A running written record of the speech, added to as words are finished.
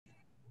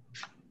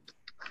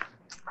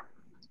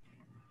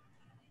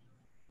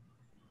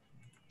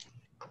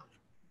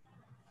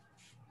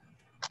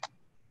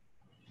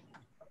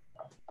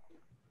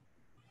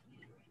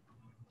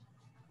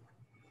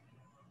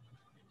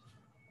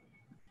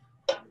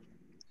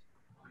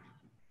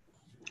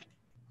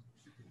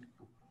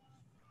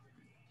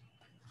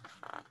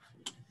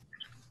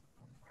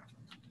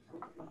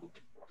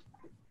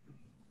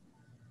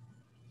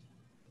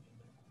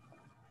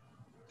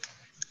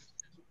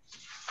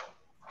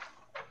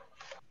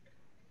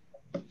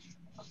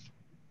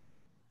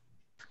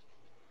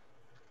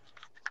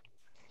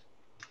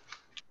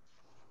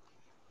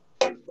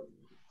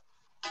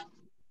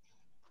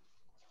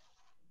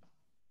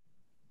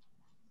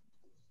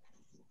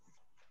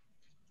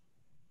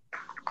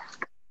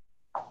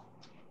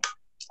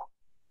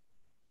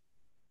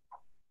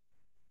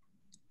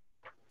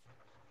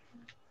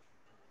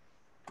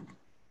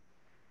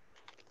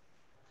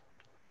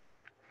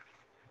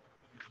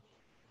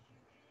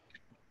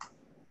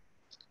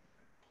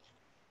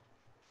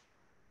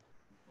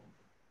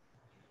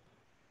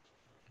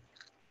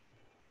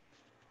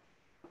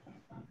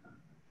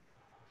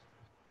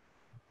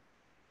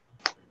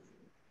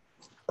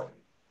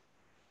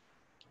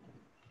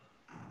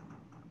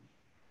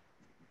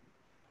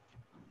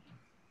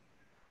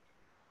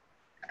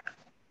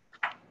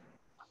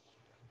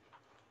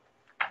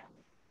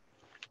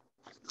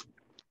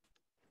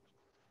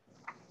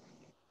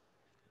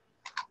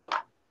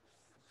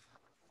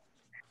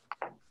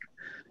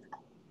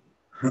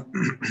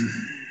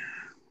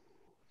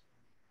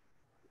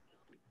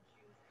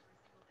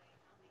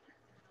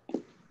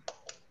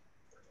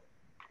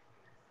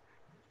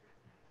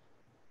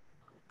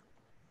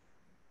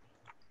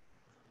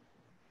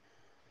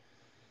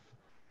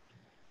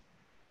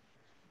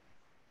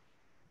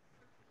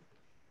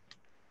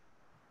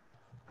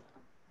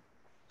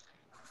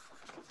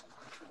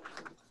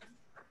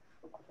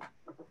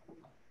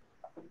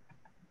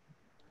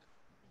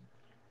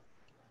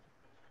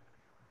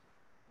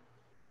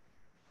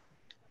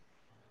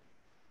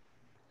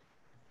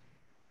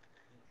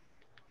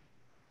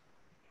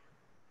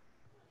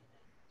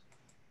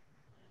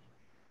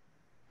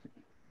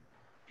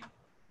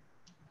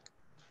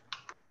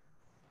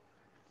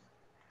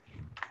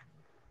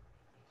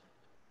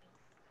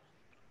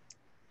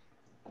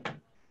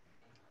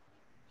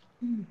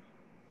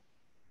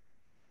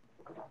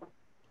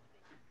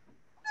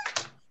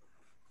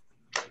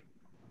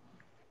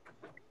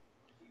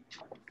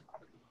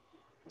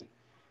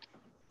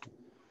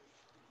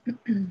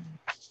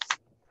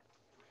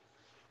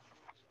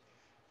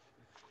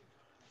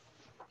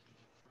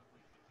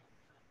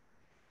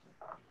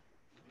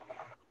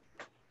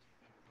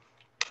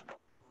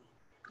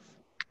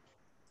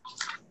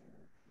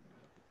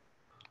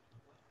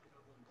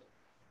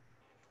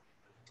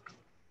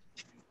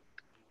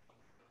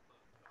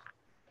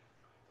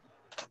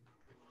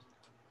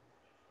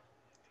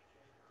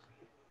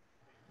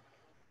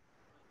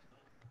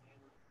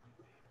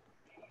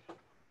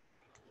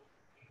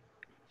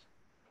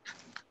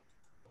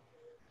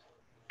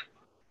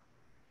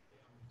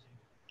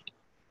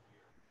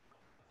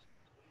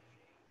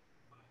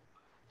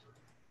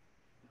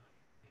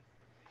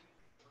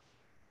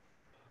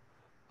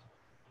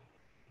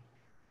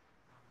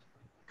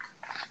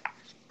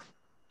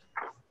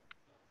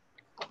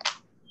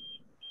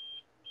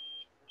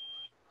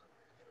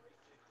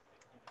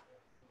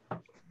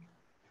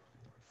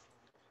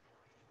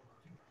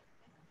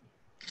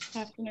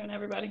Afternoon,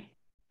 everybody.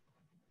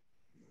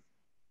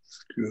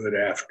 Good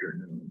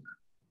afternoon.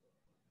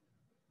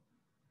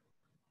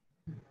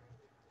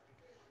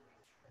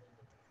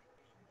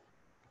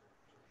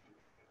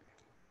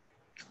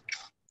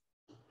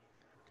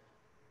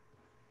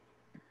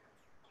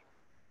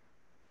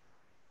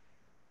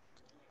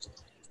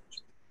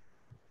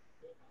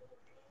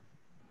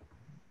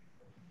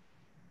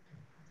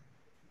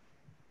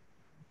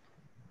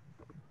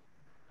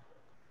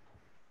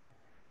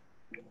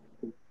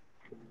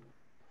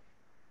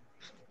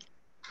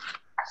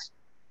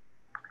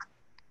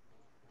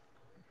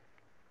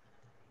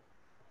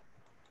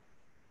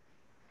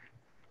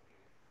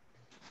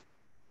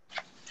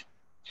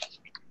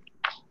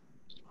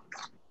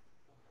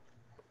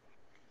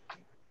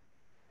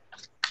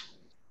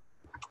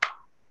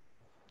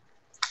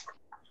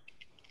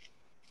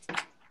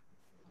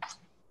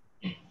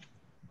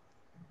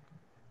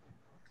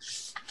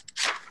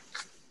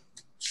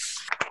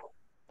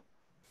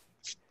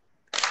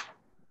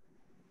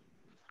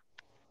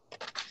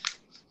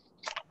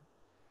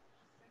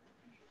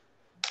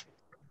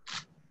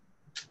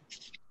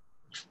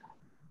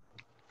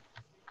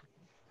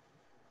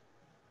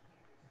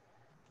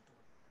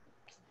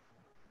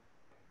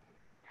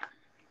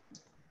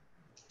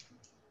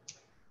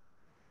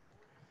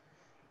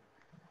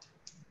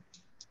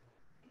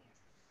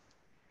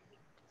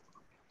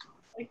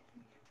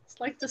 It's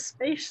like the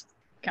space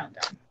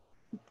countdown.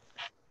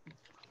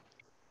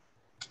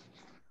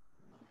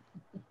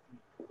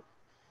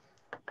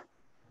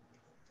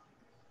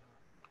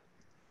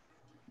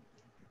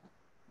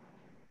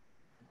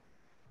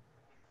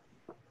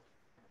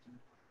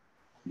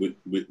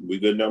 We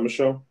good now,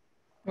 Michelle?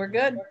 We're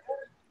good.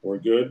 We're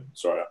good.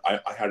 Sorry, I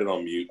had it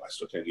on mute. I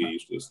still can't get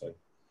used to this thing.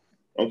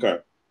 Okay.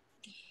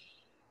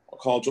 I'll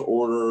call to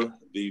order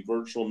the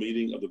virtual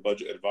meeting of the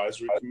Budget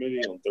Advisory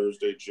Committee on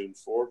Thursday, June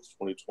 4th,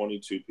 2020,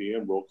 2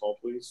 p.m. Roll call,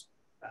 please.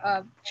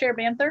 Chair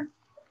Banther.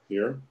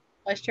 Here.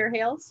 Vice Chair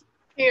Hales.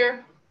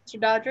 Here. Mr.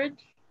 Doddridge.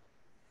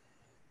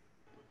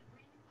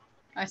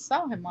 I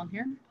saw him on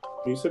here.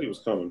 He said he was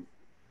coming.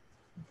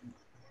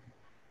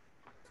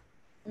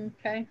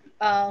 Okay.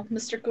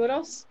 Mr.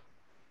 Kudos.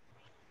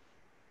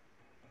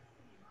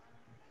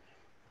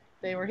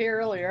 They were here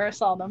earlier. I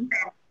saw them.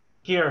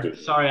 Here.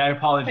 Sorry, I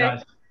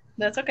apologize. Okay.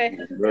 That's okay.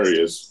 There he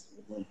is.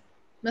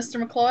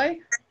 Mr. McCloy.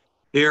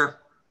 Here.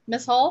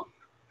 Ms. Hall.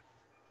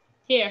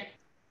 Here.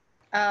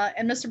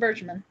 And Mr.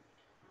 Bergman.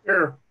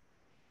 Here.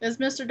 Is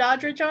Mr.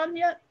 Doddridge on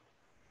yet?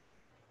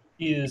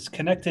 He is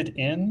connected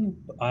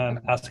in. I'm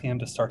asking him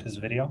to start his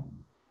video.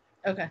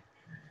 Okay.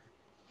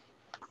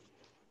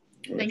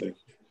 All right, Thank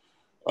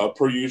you.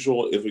 Per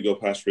usual, if we go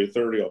past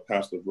 3:30, I'll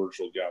pass the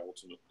virtual gavel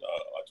to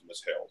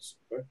Ms. Hales.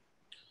 Okay.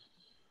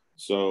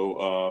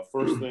 So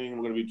first thing,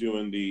 we're going to be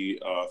doing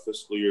the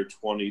fiscal year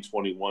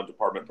 2021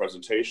 department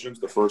presentations.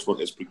 The first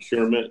one is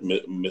procurement.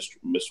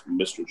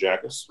 Mr.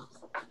 Jackus.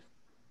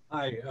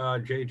 Hi,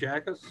 Jay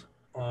Jackus.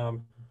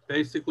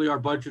 Basically, our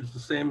budget is the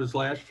same as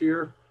last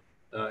year,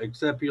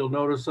 except you'll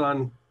notice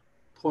on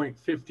point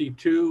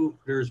 52,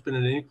 there's been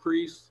an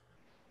increase.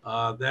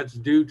 That's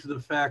due to the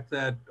fact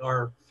that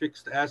our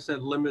fixed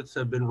asset limits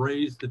have been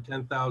raised to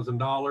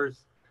 $10,000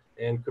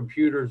 and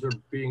computers are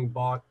being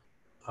bought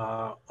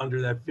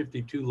under that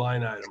 52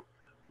 line item,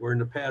 where in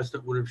the past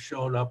it would have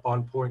shown up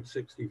on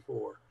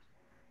 .64.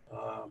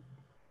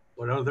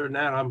 But other than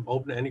that, I'm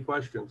open to any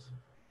questions.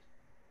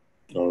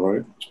 All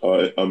right.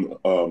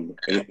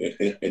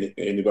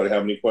 Anybody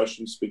have any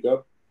questions? Speak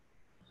up.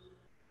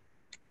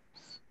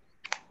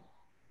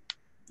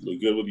 We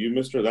good with you,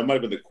 mister? That might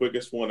have been the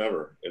quickest one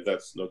ever, if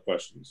that's no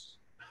questions.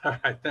 All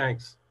right,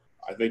 thanks.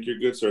 I think you're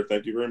good, sir.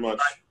 Thank you very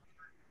much.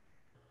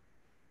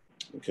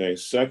 Okay,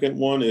 second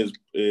one is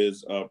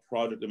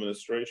project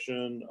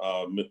administration,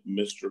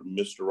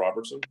 Mr.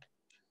 Robertson.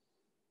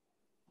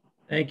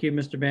 Thank you,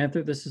 Mr.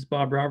 Banther. This is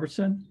Bob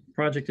Robertson,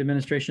 Project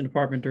Administration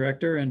Department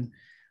Director, and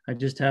I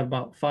just have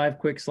about 5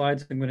 quick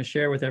slides I'm going to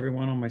share with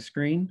everyone on my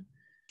screen.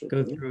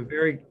 Go through a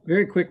very,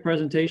 very quick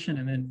presentation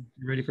and then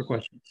be ready for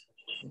questions.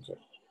 Okay.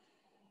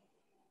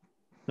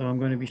 So I'm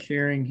going to be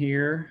sharing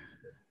here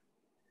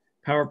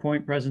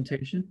PowerPoint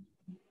presentation.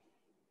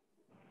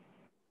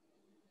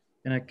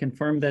 Can I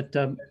confirm that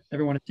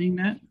everyone has seen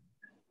that?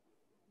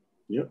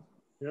 Yep.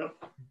 Yep.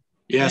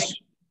 Yes.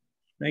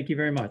 Thank you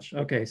very much.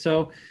 Okay,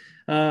 so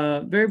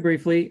very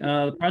briefly,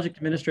 the Project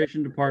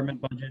Administration Department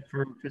budget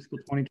for fiscal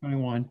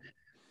 2021.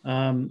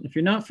 If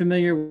you're not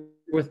familiar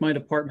with my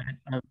department,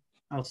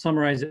 I'll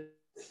summarize it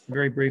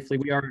very briefly.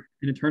 We are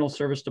an internal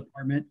service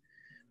department.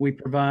 We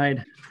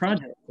provide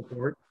project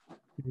support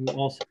to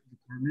all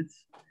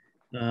departments,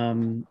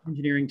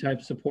 engineering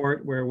type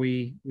support where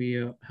we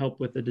help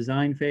with the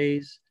design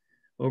phase,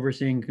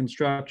 overseeing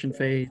construction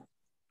phase,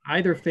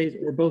 either phase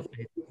or both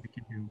phases we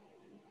can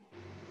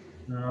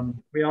do.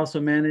 We also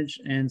manage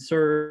and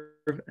serve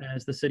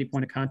as the city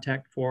point of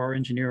contact for our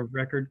engineer of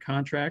record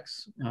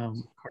contracts,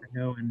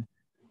 Cardinal and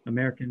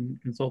American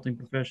Consulting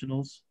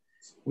Professionals.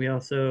 We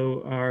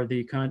also are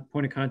the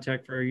point of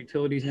contact for our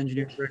utilities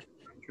engineer of record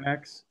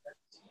contracts.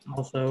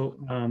 Also,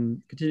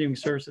 continuing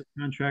services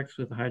contracts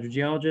with a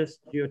hydrogeologist,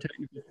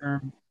 geotechnical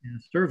firm, and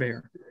a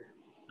surveyor.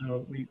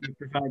 So we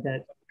provide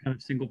that kind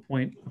of single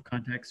point of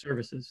contact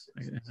services,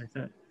 as I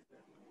said.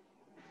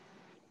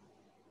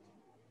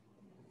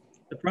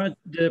 The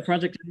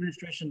Project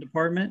Administration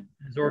Department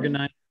is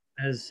organized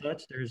as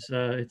such. There's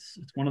it's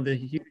one of the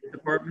huge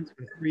departments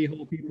with 3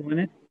 whole people in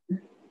it.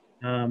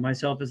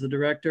 Myself as the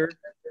director,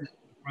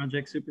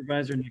 project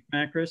supervisor Nick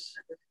Macris,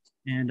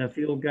 and a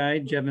field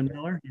guide Jevin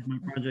Miller. He's my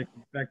project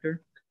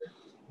inspector.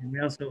 And we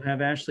also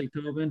have Ashley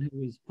Tobin,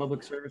 who is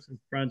public services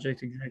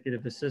project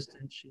executive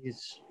assistant.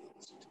 She's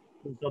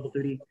double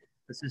duty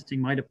assisting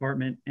my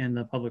department and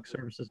the public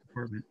services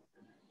department.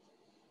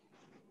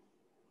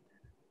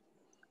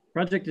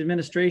 Project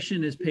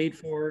administration is paid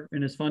for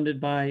and is funded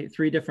by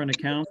 3 different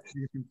accounts,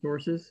 3 different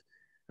sources,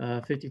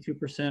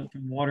 52%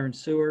 from water and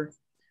sewer,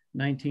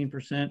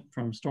 19%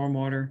 from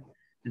stormwater,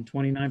 and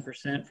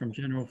 29% from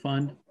general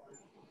fund.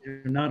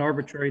 They're not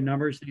arbitrary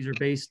numbers. These are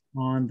based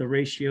on the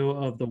ratio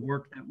of the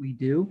work that we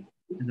do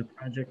and the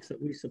projects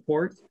that we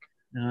support.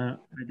 I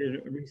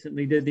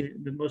recently did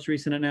the most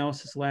recent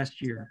analysis last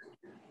year.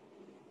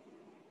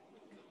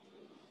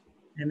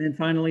 And then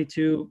finally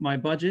to my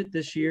budget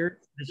this year.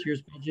 This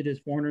year's budget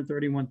is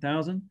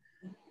 $431,000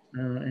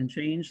 and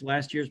change.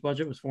 Last year's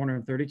budget was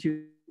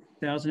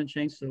 $432,000 and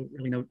change. So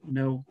really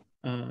no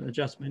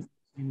adjustment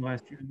between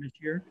last year and this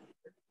year.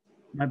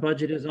 My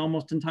budget is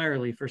almost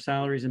entirely for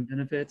salaries and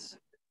benefits,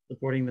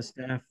 supporting the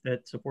staff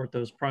that support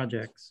those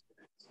projects.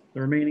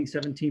 The remaining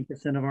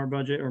 17% of our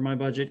budget, or my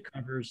budget,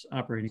 covers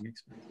operating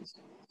expenses.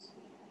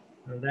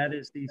 So that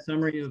is the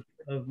summary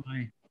of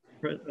my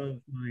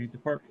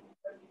department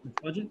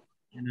budget,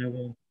 and I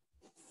will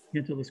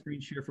cancel the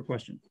screen share for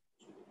questions.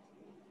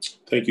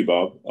 Thank you,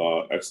 Bob.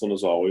 Excellent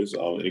as always.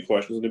 Any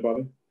questions,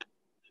 anybody?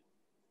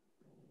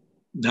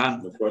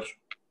 None. No question.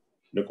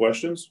 No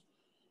questions?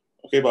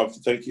 Okay, Bob.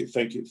 Thank you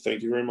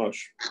very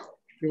much.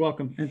 You're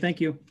welcome, and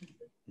thank you.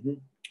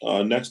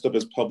 Next up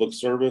is public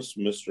service,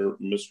 Mr.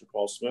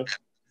 Paul Smith.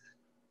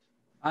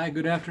 Hi,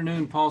 good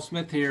afternoon. Paul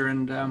Smith here,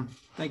 and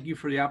thank you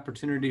for the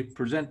opportunity to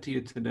present to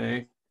you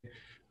today.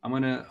 I'm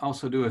going to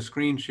also do a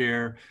screen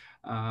share.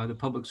 The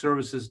Public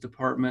Services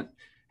Department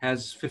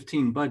has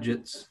 15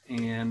 budgets,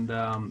 and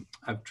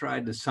I've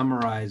tried to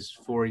summarize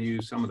for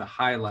you some of the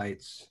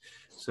highlights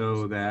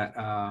so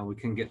that we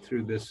can get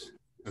through this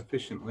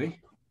efficiently.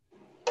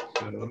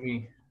 So let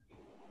me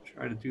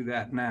try to do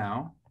that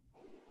now.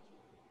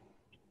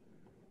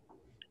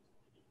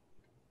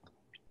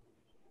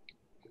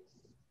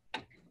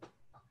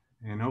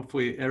 And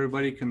hopefully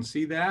everybody can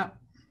see that.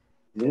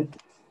 Yep.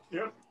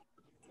 Yep.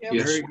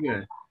 Yes. Very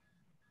good.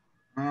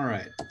 All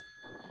right.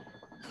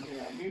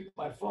 Yeah, mute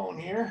my phone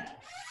here.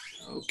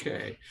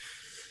 Okay.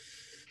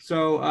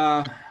 So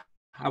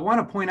I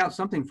want to point out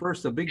something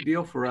first, a big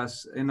deal for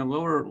us. In the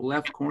lower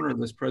left corner of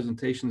this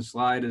presentation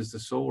slide is the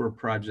solar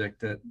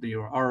project at the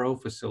RO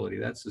facility.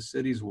 That's the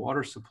city's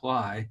water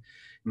supply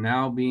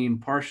now being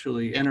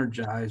partially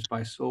energized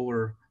by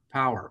solar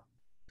power.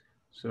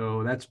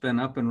 So that's been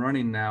up and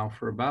running now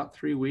for about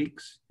 3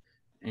 weeks.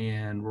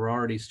 and we're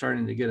already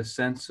starting to get a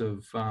sense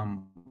of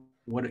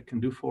what it can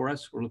do for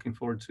us. We're looking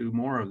forward to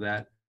more of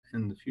that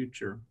in the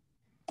future.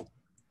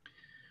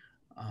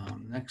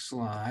 Next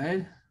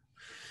slide.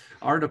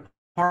 Our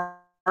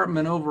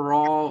department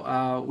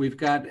overall, we've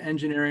got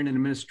engineering and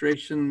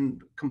administration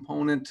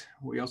component.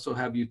 We also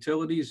have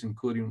utilities,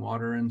 including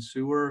water and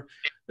sewer,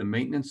 the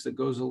maintenance that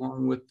goes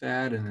along with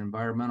that, and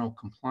environmental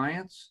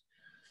compliance.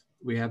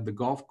 We have the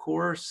golf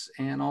course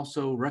and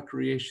also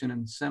recreation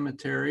and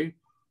cemetery.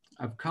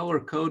 I've color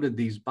coded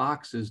these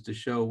boxes to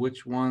show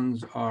which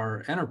ones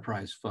are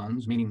enterprise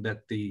funds, meaning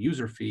that the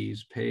user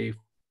fees pay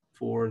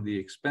for the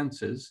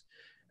expenses.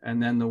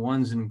 And then the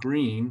ones in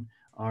green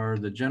are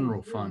the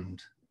general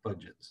fund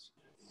budgets.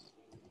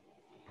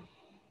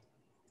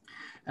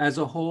 As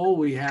a whole,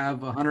 we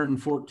have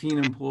 114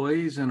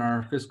 employees in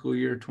our fiscal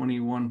year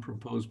 21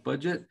 proposed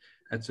budget.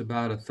 That's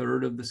about a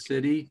third of the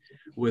city,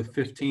 with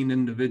 15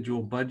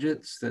 individual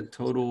budgets that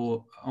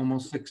total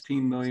almost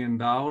 $16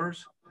 million.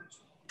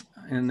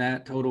 And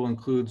that total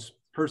includes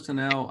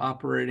personnel,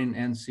 operating,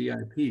 and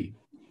CIP.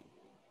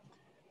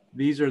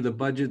 These are the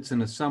budgets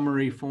in a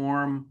summary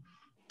form.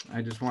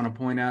 I just want to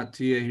point out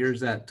to you, here's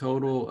that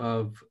total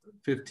of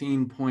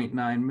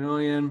 15.9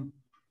 million.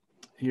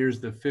 Here's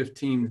the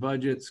 15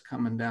 budgets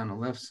coming down the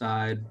left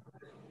side.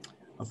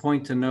 A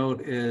point to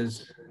note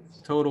is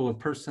total of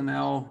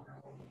personnel,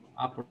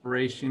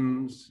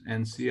 operations,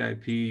 and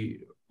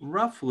CIP,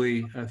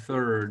 roughly a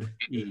third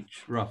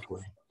each,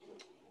 roughly.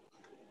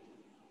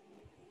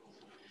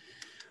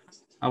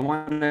 I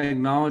want to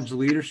acknowledge the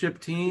leadership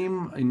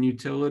team. In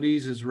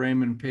utilities is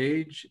Raymond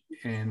Page,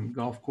 and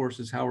golf course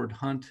is Howard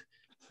Hunt.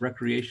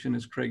 Recreation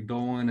is Craig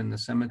Dolan, and the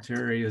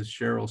cemetery is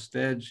Cheryl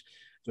Stedge.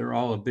 They're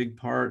all a big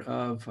part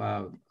of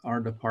our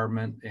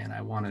department, and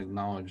I want to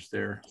acknowledge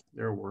their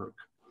work.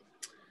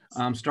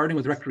 Starting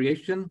with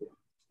recreation,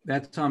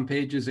 that's on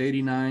pages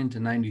 89 to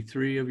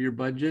 93 of your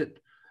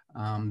budget.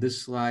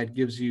 This slide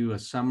gives you a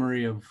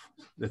summary of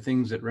the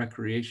things that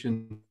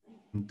recreation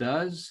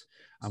does.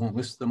 I won't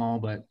list them all,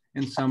 but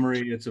in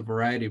summary, it's a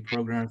variety of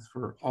programs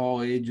for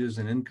all ages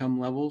and income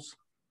levels.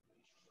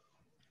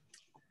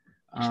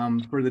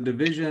 For the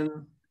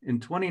division in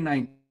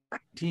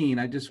 2019,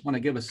 I just want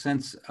to give a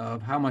sense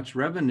of how much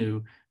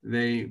revenue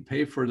they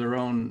pay for their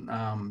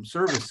own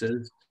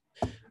services.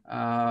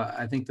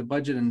 I think the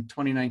budget in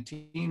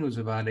 2019 was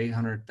about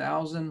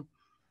 800,000,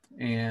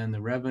 and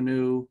the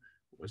revenue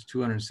was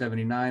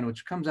 279,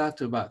 which comes out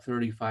to about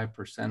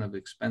 35% of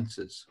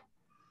expenses.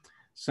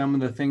 Some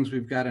of the things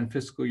we've got in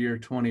fiscal year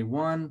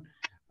 21,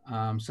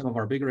 some of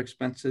our bigger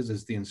expenses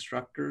is the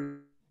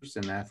instructors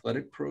and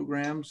athletic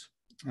programs.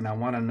 And I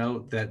want to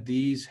note that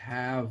these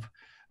have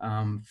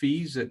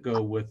fees that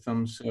go with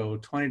them. So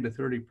 20 to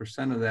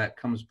 30% of that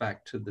comes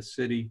back to the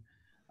city.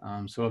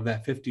 So of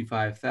that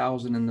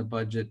 55,000 in the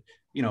budget,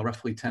 you know,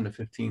 roughly 10 to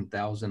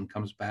 15,000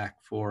 comes back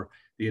for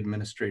the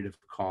administrative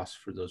costs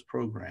for those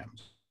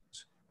programs.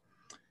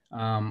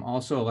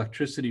 Also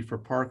electricity for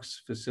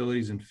parks,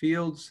 facilities, and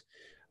fields.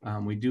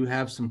 We do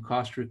have some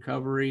cost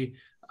recovery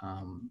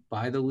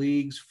by the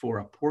leagues for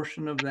a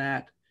portion of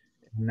that,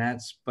 and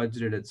that's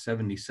budgeted at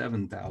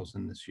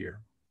 77,000 this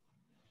year.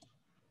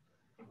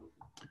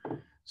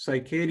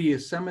 Cycadia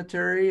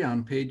Cemetery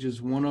on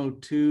pages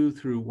 102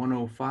 through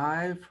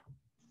 105.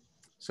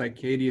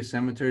 Cycadia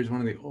Cemetery is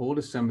one of the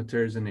oldest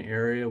cemeteries in the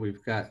area.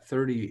 We've got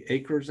 30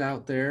 acres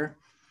out there.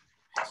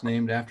 It's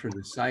named after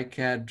the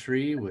cycad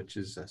tree, which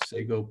is a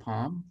sago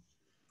palm.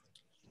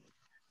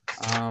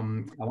 I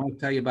want to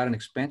tell you about an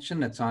expansion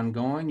that's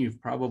ongoing.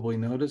 You've probably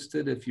noticed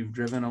it if you've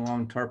driven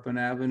along Tarpon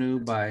Avenue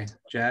by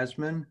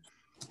Jasmine.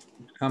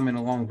 It's coming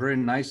along very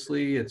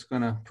nicely. It's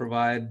going to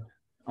provide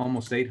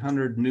almost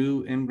 800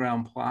 new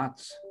in-ground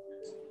plots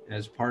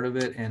as part of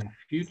it and a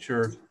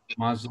future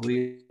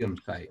mausoleum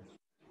site.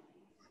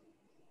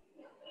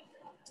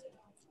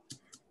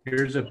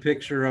 Here's a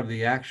picture of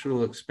the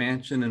actual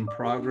expansion in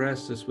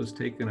progress. This was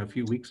taken a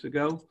few weeks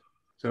ago.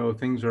 So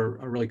things are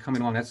really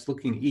coming along. That's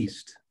looking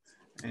east.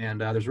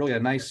 And there's really a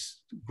nice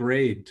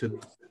grade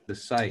to the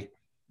site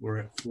where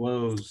it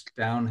flows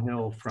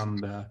downhill from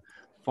the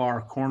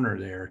far corner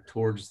there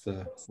towards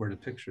where the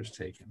picture's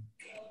taken.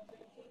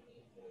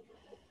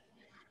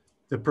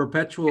 The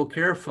Perpetual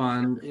Care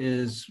Fund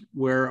is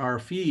where our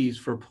fees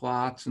for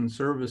plots and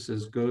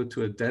services go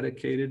to a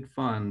dedicated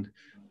fund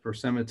for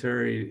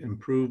cemetery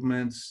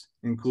improvements,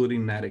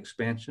 including that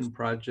expansion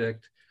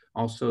project.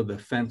 Also the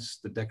fence,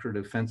 the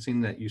decorative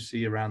fencing that you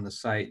see around the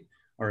site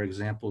are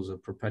examples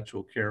of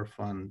Perpetual Care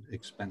Fund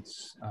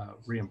expense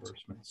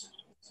reimbursements.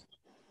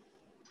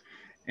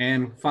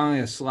 And finally,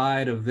 a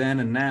slide of then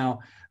and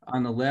now.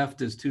 On the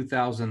left is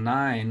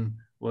 2009,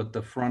 what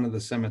the front of the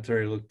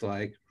cemetery looked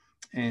like,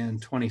 and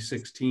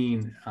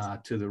 2016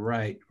 to the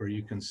right, where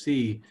you can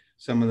see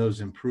some of those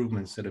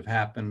improvements that have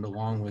happened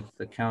along with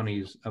the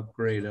county's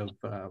upgrade of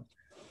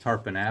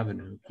Tarpon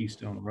Avenue,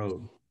 Keystone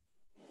Road.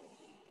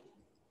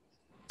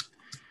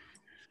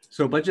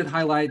 So budget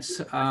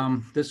highlights,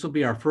 this will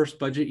be our first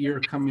budget year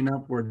coming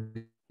up where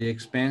the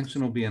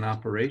expansion will be in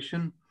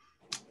operation.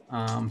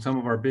 Some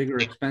of our bigger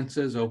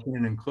expenses,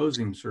 opening and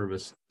closing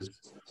services,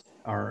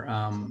 are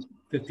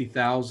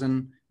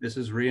 $50,000. This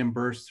is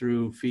reimbursed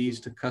through fees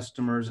to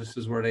customers. This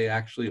is where they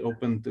actually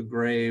open the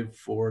grave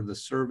for the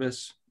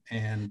service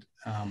and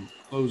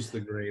close the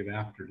grave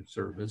after the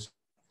service.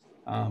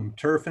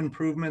 Turf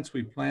improvements,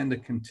 we plan to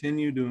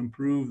continue to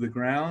improve the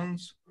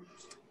grounds.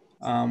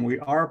 We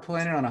are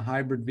planning on a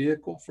hybrid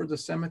vehicle for the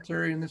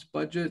cemetery in this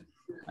budget.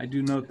 I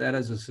do note that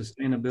as a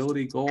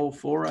sustainability goal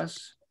for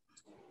us.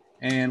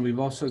 And we've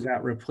also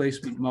got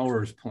replacement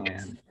mowers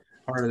planned.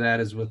 Part of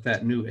that is with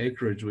that new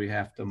acreage we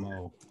have to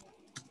mow.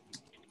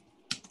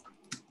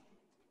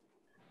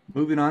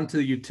 Moving on to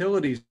the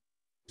utilities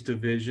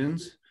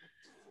divisions.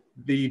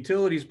 The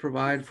utilities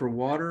provide for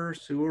water,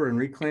 sewer, and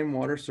reclaimed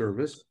water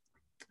service.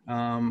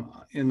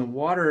 In the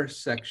water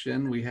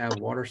section, we have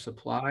water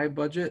supply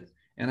budget,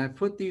 and I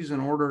put these in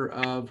order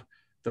of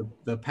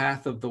the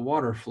path of the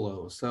water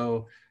flow.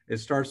 So it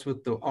starts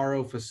with the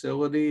RO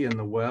facility and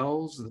the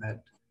wells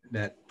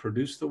that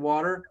produce the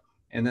water,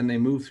 and then they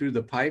move through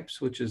the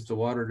pipes, which is the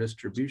water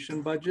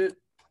distribution budget,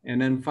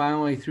 and then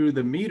finally through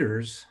the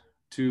meters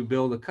to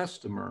bill the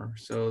customer.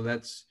 So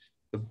that's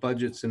the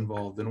budgets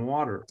involved in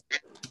water.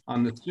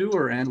 On the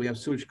sewer end, we have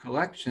sewage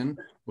collection,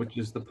 which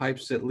is the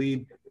pipes that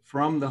lead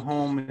from the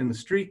home in the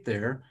street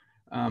there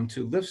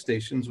to lift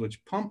stations,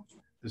 which pump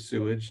the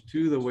sewage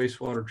to the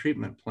wastewater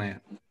treatment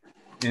plant.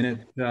 And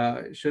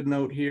it should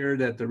note here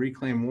that the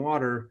reclaimed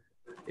water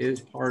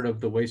is part of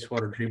the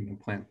wastewater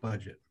treatment plant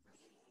budget.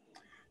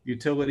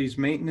 Utilities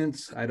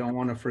maintenance, I don't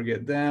want to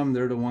forget them.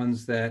 They're the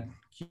ones that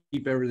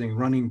keep everything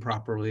running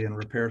properly and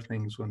repair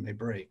things when they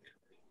break.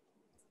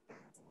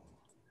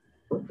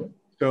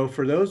 So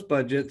for those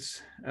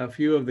budgets, a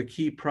few of the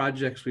key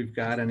projects we've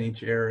got in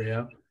each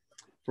area.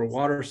 For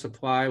water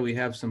supply, we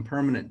have some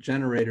permanent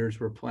generators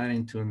we're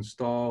planning to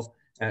install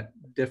at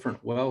different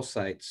well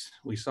sites.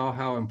 We saw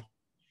how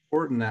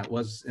important that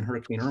was in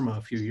Hurricane Irma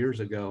a few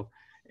years ago,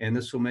 and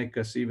this will make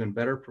us even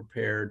better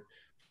prepared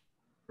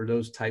for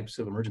those types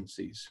of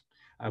emergencies.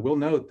 I will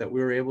note that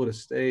we were able to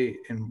stay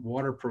in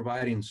water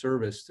providing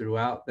service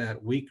throughout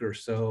that week or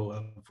so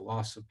of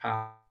loss of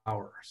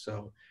power.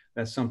 So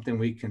that's something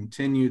we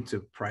continue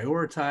to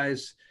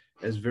prioritize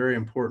as a very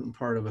important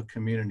part of a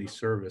community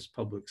service,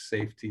 public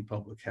safety,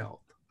 public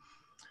health.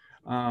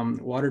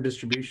 Water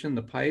distribution,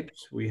 the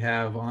pipes, we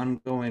have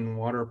ongoing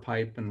water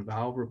pipe and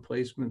valve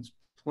replacements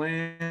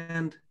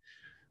planned.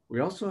 We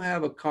also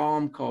have a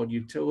column called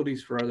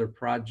utilities for other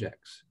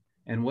projects.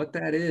 And what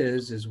that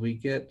is we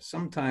get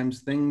sometimes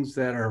things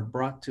that are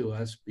brought to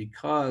us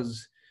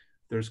because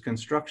there's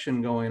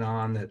construction going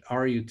on that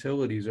our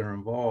utilities are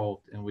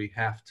involved, and we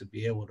have to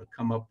be able to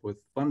come up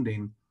with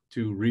funding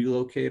to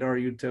relocate our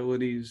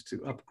utilities,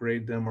 to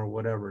upgrade them or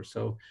whatever.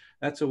 So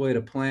that's a way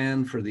to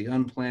plan for the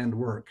unplanned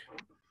work.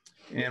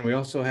 And we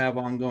also have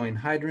ongoing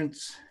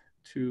hydrants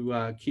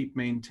to keep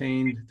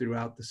maintained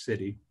throughout the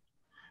city.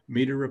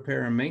 Meter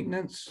repair and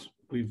maintenance.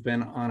 We've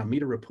been on a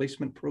meter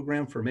replacement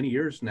program for many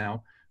years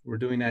now. We're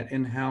doing that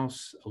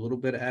in-house a little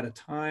bit at a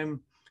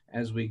time.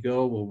 As we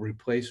go, we'll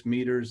replace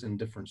meters in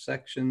different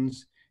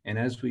sections. And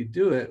as we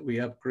do it, we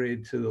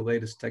upgrade to the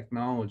latest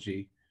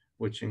technology,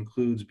 which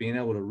includes being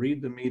able to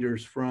read the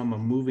meters from a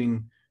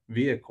moving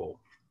vehicle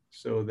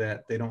so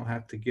that they don't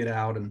have to get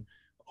out and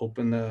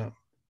open the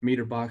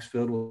meter box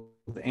filled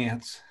with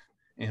ants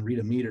and read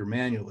a meter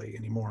manually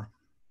anymore.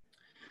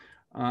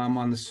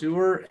 On the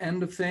sewer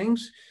end of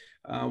things,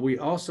 we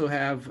also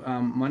have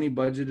money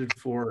budgeted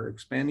for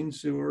expanding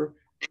sewer,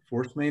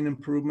 force main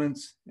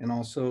improvements, and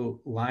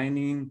also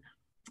lining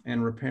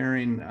and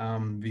repairing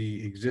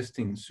the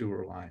existing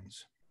sewer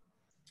lines.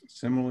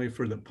 Similarly,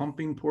 for the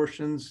pumping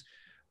portions,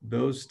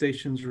 those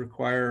stations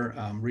require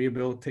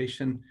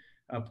rehabilitation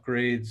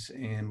upgrades,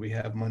 and we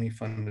have money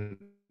funded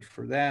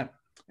for that.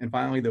 And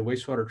finally, the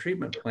wastewater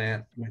treatment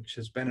plant, which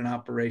has been in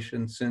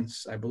operation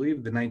since, I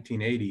believe, the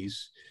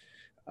 1980s.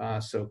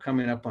 So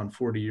coming up on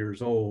 40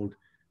 years old,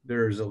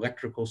 there's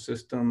electrical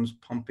systems,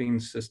 pumping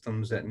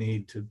systems that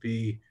need to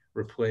be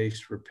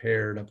replaced,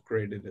 repaired,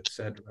 upgraded,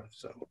 etc.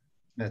 So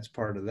that's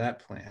part of that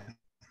plan.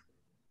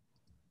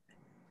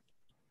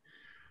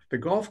 The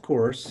golf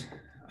course,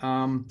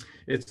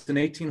 it's an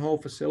 18-hole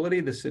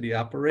facility the city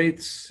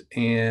operates,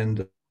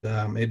 and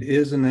it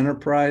is an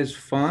enterprise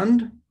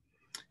fund.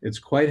 It's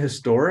quite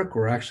historic.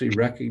 We're actually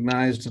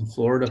recognized in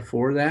Florida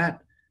for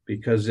that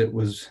because it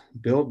was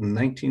built in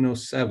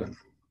 1907,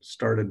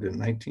 started in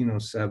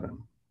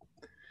 1907.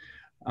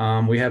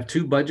 We have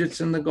two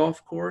budgets in the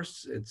golf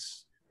course.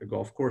 It's the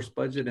golf course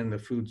budget and the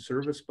food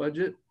service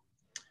budget.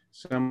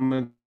 Some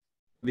of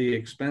the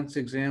expense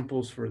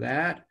examples for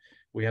that,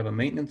 we have a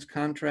maintenance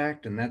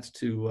contract, and that's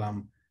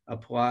to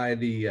apply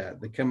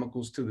the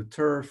chemicals to the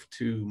turf,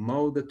 to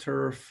mow the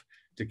turf,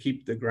 to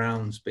keep the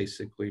grounds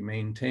basically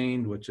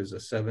maintained, which is a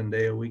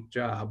 7-day-a-week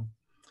job.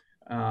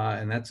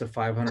 And that's a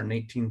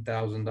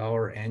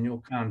 $518,000 annual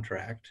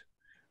contract.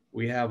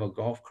 We have a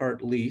golf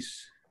cart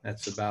lease.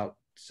 That's about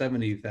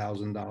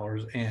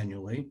 $70,000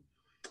 annually.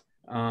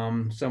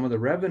 Some of the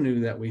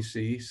revenue that we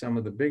see, some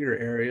of the bigger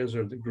areas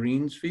are the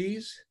greens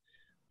fees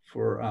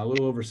for a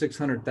little over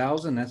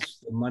 600,000. That's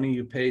the money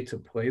you pay to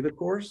play the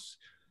course.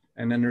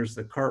 And then there's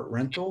the cart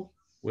rental,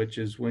 which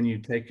is when you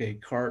take a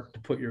cart to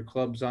put your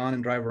clubs on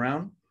and drive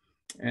around.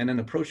 And then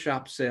the pro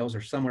shop sales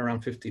are somewhere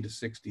around 50 to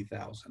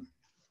 60,000.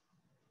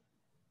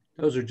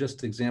 Those are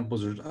just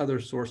examples. There's other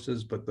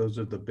sources, but those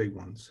are the big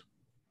ones.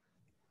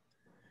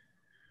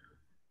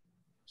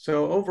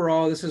 So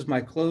overall, this is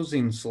my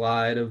closing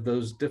slide of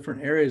those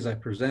different areas I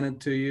presented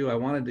to you. I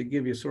wanted to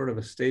give you sort of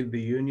a state of the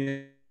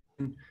union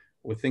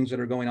with things that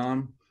are going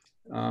on.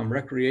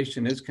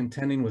 Recreation is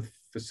contending with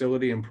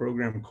facility and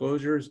program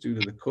closures due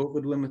to the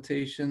COVID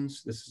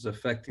limitations. This is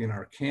affecting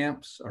our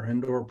camps, our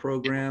indoor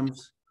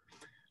programs.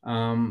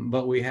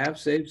 But we have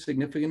saved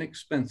significant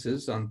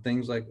expenses on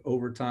things like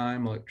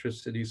overtime,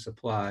 electricity,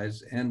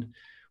 supplies, and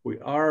we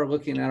are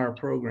looking at our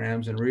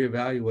programs and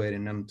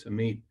reevaluating them to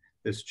meet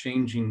this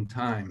changing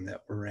time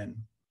that we're in.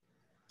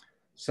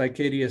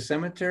 Cycadia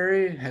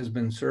Cemetery has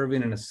been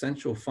serving an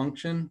essential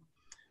function.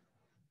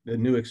 The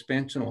new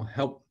expansion will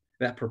help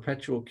that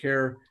perpetual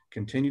care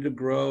continue to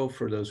grow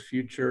for those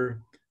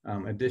future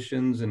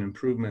additions and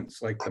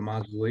improvements like the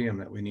mausoleum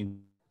that we need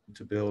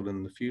to build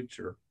in the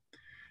future.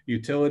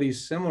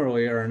 Utilities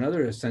similarly are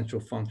another essential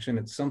function.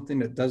 It's something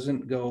that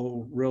doesn't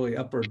go really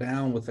up or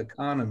down with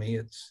economy.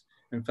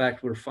 In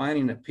fact, we're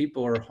finding that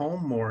people are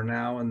home more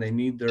now and they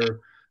need their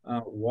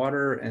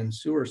water and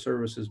sewer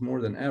services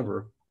more than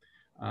ever.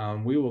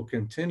 We will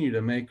continue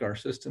to make our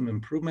system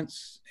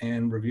improvements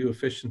and review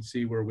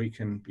efficiency where we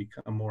can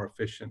become more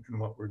efficient in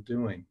what we're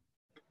doing.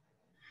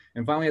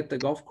 And finally, at the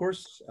golf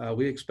course,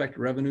 we expect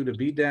revenue to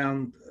be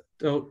down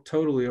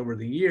totally over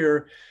the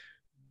year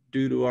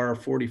due to our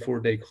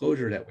 44-day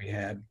closure that we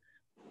had,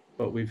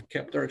 but we've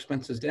kept our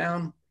expenses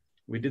down.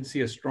 We did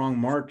see a strong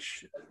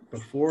March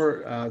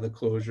before the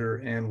closure,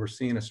 and we're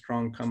seeing a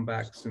strong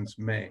comeback since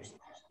May.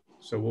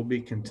 So we'll be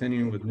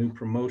continuing with new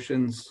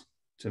promotions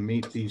to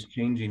meet these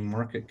changing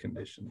market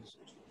conditions.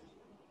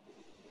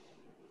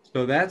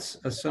 So that's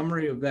a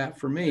summary of that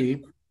for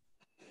me.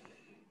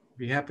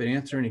 Be happy to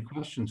answer any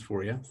questions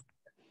for you.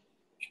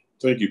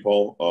 Thank you,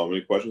 Paul. Any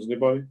questions,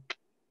 anybody?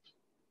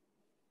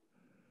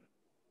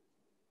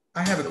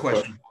 I have a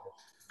question.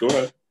 Go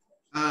ahead.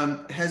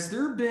 Has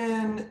there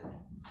been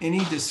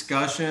any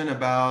discussion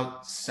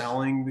about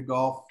selling the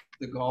golf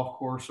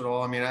course at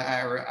all? I mean,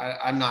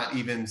 I'm not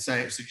even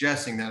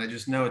suggesting that. I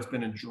just know it's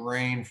been a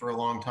drain for a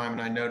long time.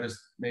 And I noticed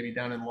maybe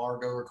down in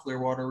Largo or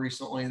Clearwater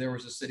recently, there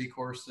was a city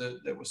course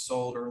that was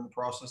sold or in the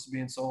process of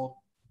being sold.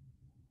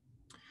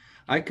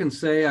 I can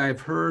say I've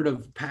heard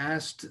of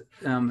past,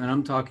 and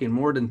I'm talking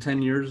more than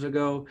 10 years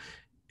ago,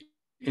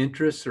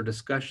 interest or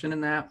discussion in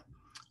that.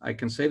 I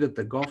can say that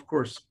the golf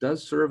course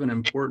does serve an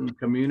important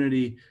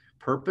community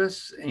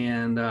purpose.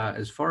 And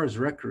as far as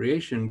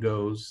recreation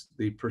goes,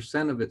 the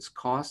percent of its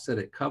cost that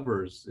it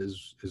covers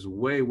is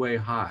way, way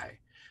high.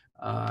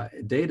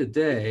 Day to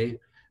day,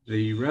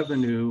 the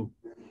revenue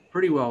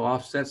pretty well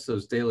offsets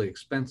those daily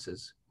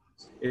expenses.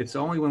 It's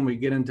only when we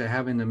get into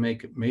having to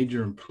make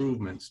major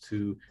improvements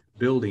to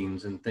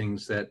buildings and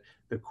things that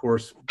the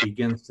course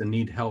begins to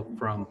need help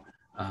from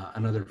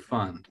another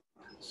fund.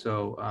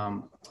 So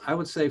I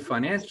would say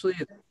financially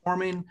it's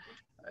performing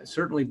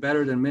certainly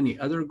better than many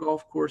other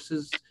golf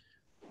courses.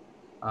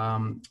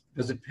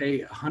 Does it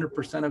pay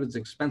 100% of its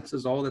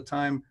expenses all the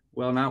time?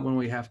 Well, not when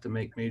we have to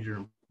make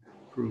major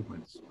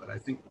improvements, but I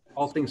think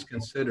all things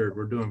considered,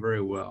 we're doing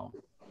very well.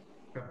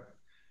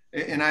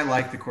 And I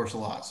like the course a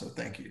lot, so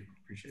thank you.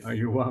 Appreciate it. Oh,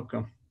 you're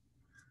welcome.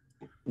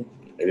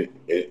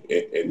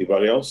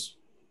 Anybody else?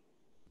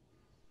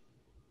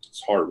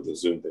 It's hard with the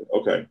Zoom thing.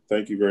 Okay,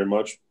 thank you very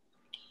much.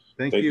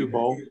 Thank you,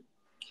 Paul.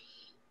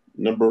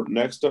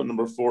 Next up,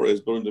 number 4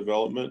 is building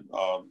development.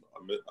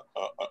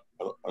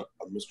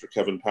 Mr.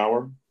 Kevin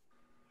Power.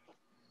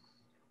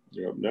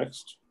 You're up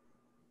next.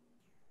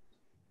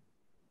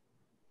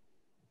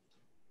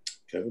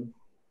 Kevin.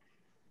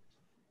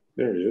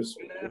 There he is.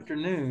 Good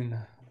afternoon.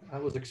 I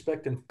was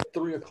expecting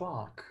 3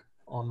 o'clock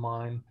on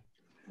mine.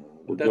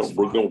 We're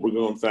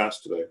going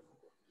fast today.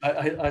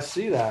 I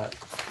see that.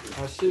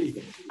 I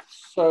see.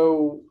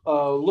 So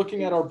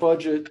looking at our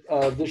budget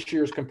this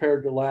year's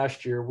compared to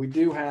last year, we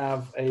do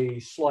have a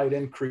slight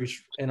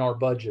increase in our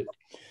budget.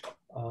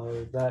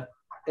 That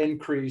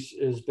increase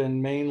has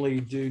been mainly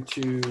due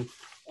to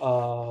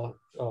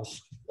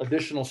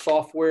additional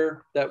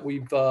software that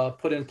we've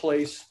put in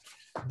place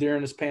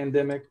during this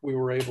pandemic. We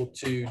were able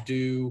to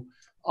do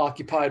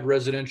occupied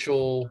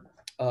residential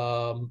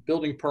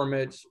building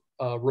permits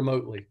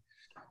remotely.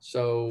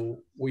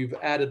 So we've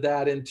added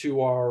that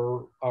into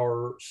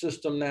our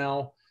system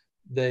now.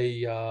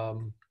 They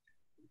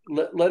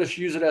let us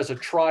use it as a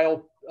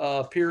trial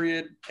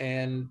period,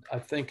 and I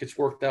think it's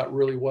worked out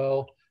really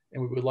well.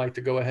 And we would like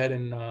to go ahead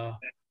and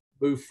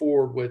move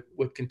forward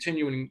with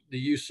continuing the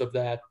use of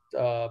that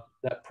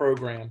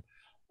program.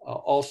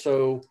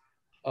 Also,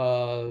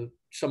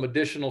 some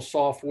additional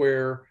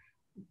software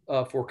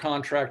for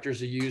contractors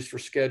to use for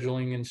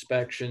scheduling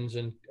inspections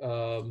and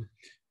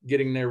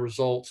getting their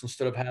results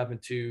instead of having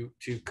to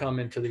come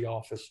into the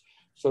office.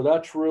 So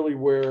that's really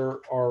where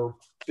our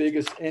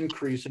biggest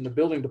increase in the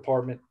building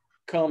department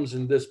comes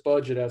in this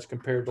budget as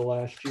compared to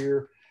last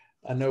year.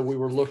 I know we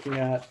were looking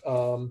at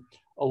a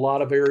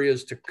lot of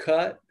areas to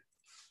cut.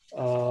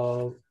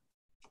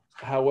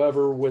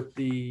 However, with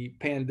the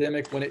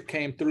pandemic, when it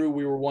came through,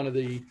 we were one of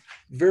the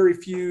very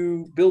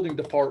few building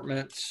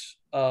departments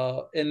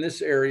in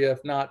this area,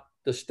 if not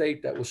the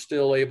state, that was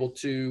still able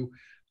to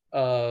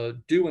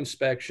do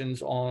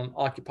inspections on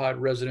occupied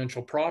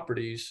residential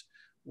properties,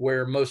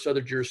 where most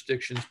other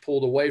jurisdictions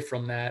pulled away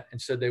from that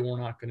and said they were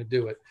not going to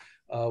do it.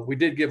 We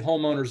did give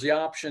homeowners the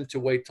option to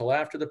wait till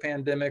after the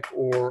pandemic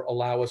or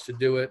allow us to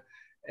do it.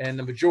 And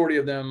the majority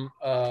of them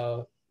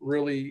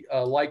really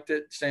liked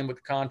it. Same with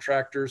the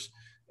contractors.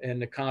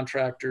 And the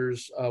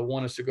contractors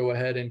want us to go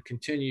ahead and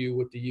continue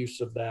with the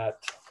use of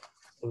that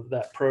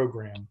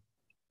program.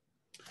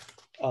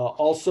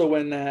 Also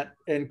in that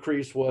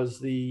increase was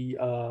the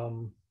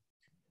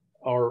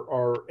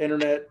our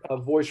internet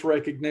voice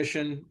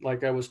recognition,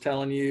 like I was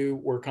telling you,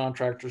 where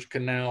contractors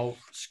can now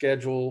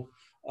schedule,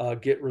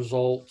 get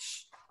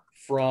results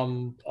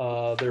from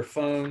their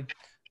phone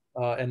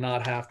and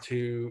not have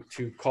to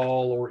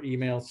call or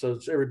email. So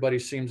everybody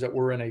seems that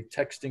we're in a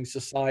texting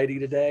society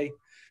today.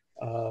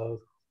 The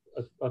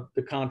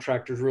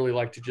contractors really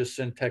like to just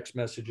send text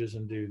messages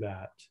and do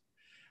that.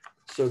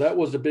 So that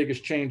was the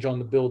biggest change on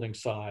the building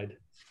side.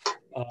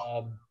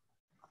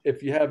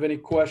 If you have any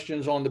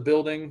questions on the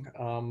building,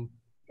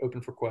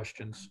 open for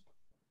questions.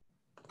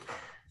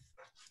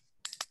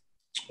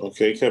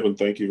 Okay, Kevin,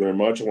 thank you very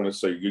much. I want to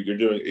say you're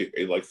doing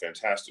a like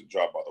fantastic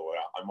job, by the way.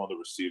 I'm on the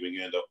receiving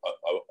end of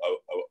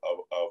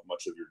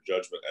much of your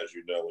judgment, as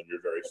you know, and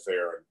you're very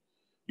fair and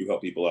you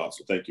help people out.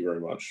 So thank you very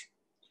much.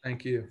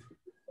 Thank you.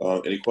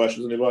 Any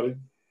questions, anybody?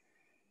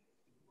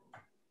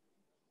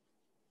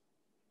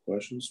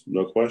 Questions?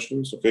 No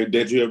questions? Okay,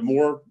 did you have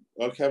more,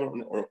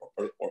 Kevin?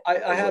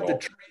 I have the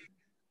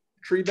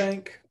tree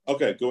bank.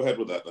 Okay, go ahead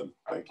with that then.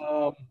 Thank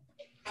you.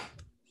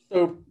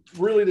 So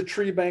really the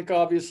tree bank,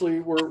 obviously,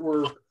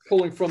 we're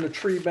pulling from the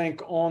tree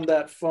bank on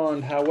that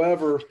fund.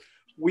 However,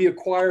 we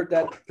acquired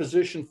that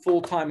position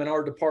full-time in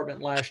our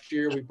department last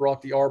year. We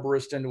brought the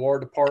arborist into our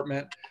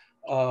department.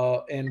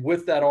 And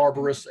with that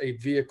arborist, a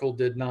vehicle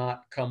did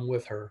not come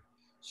with her.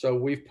 So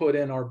we've put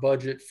in our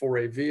budget for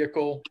a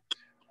vehicle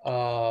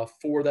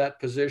for that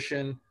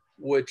position,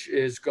 which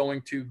is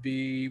going to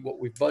be what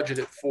we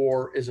budgeted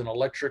for is an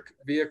electric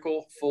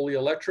vehicle, fully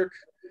electric,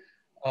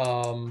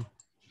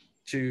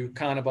 to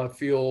kind of, I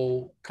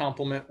feel,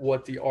 complement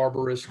what the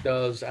arborist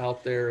does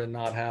out there and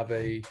not have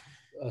a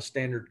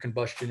standard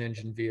combustion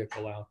engine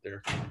vehicle out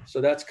there.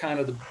 So that's kind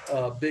of the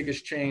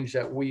biggest change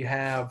that we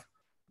have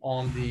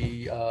on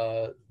the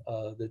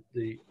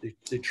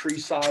tree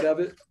side of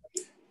it.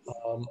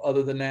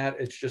 Other than that,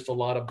 it's just a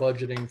lot of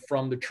budgeting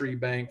from the tree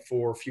bank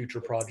for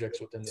future projects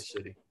within the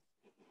city.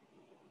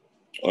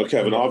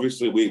 Kevin,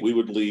 obviously we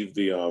would leave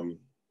the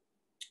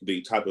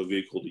type of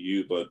vehicle to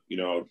you, but you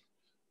know,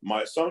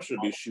 my assumption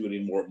would be she would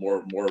need more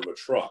of a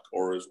truck,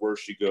 or is where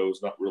she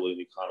goes not really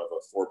any kind of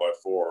a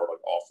 4x4 or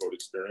like off-road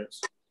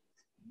experience?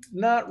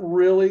 Not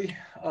really,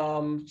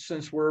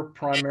 since we're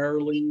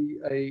primarily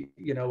a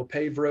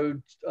paved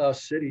road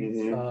city.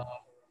 Mm-hmm.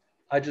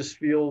 I just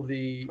feel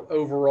the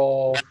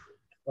overall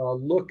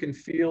look and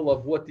feel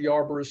of what the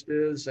arborist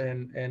is,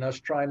 and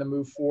us trying to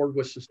move forward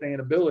with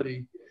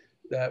sustainability,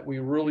 that we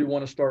really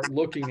want to start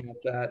looking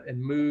at that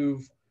and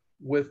move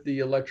with the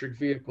electric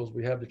vehicles.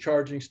 We have the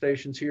charging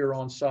stations here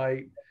on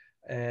site,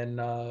 and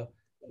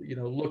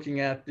looking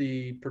at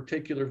the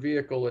particular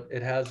vehicle,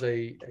 it has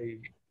a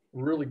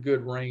really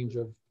good range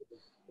of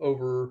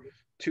over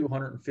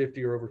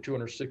 250 or over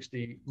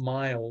 260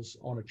 miles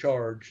on a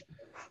charge.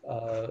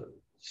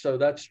 So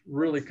that's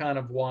really kind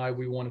of why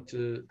we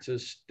wanted to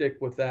stick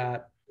with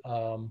that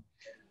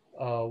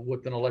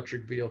with an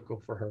electric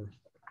vehicle for her.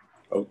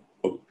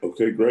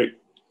 Okay, great.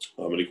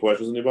 Any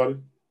questions, anybody?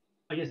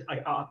 I guess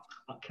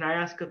can I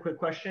ask a quick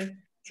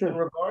question? Sure. In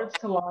regards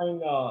to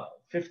line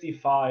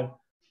 55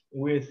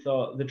 with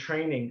the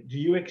training, do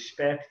you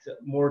expect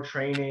more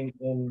training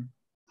in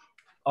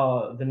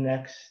the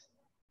next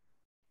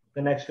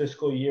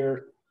fiscal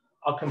year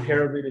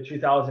comparably to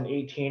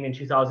 2018 and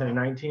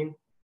 2019?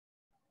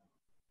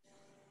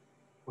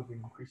 Would we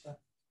increase that?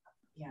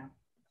 Yeah.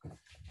 Is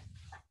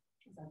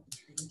that the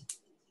tree?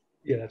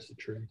 Yeah, that's the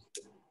tree.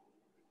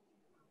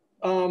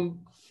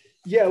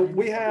 Yeah,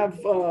 we have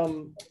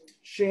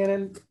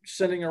Shannon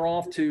sending her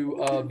off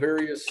to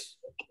various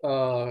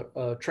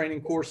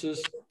training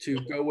courses to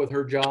go with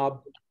her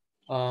job.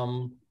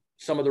 Some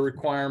of the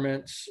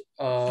requirements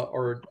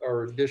are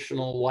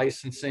additional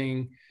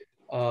licensing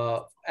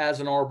as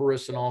an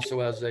arborist and also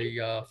as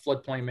a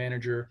floodplain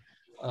manager,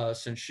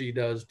 since she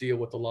does deal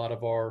with a lot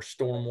of our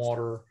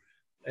stormwater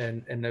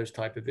and those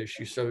type of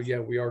issues. So yeah,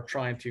 we are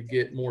trying to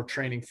get more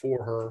training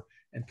for her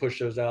and push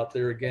those out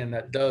there. Again,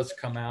 that does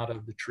come out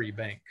of the tree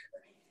bank.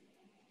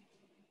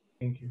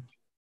 Thank you.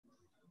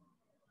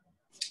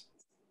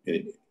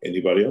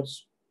 Anybody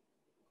else?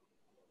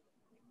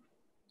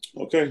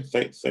 Okay,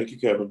 thank you,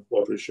 Kevin.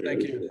 Well, appreciate it.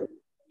 Thank you.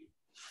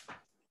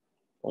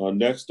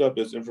 Next up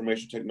is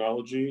information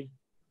technology.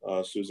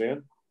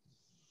 Suzanne.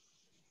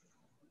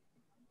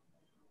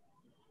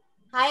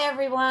 Hi,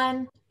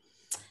 everyone.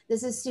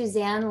 This is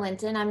Suzanne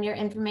Linton. I'm your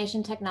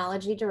Information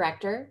Technology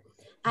Director.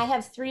 I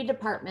have 3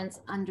 departments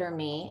under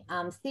me,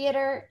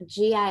 theater,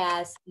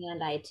 GIS,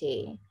 and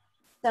IT.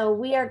 So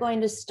we are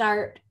going to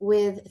start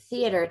with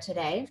theater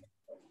today.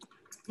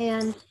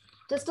 And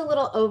just a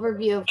little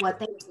overview of what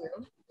they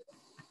do.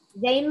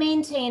 They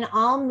maintain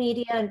all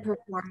media and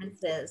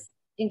performances,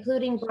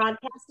 including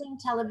broadcasting,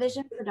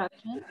 television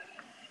production,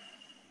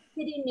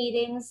 city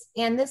meetings,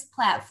 and this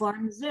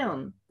platform,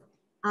 Zoom,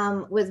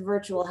 with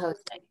virtual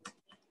hosting.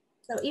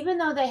 So even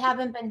though they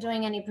haven't been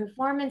doing any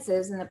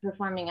performances in the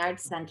Performing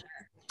Arts Center,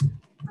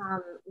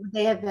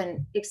 they have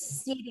been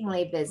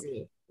exceedingly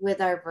busy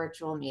with our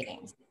virtual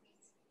meetings.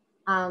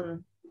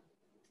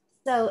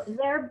 So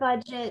their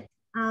budget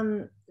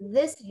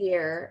this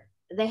year,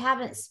 they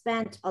haven't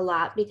spent a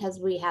lot because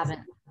we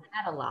haven't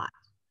had a lot.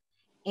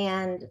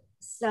 And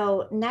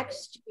so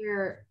next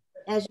year,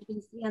 as you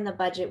can see on the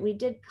budget, we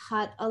did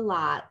cut a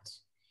lot.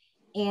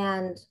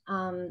 And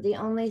the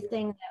only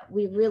thing that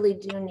we really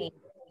do need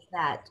is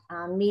that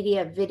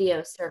media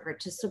video server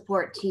to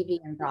support TV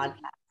and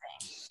broadcasting.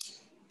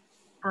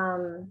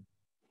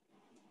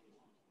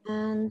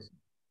 And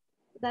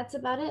that's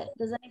about it.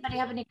 Does anybody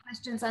have any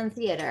questions on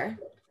theater?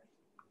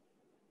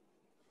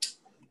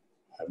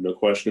 I have no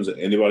questions.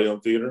 Anybody on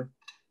theater?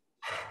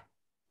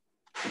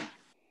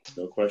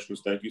 No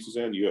questions. Thank you,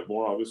 Suzanne. You have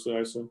more, obviously, I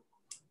assume.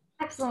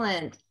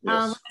 Excellent. Yes. We're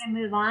going to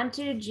move on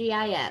to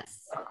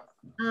GIS.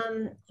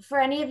 For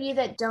any of you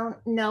that don't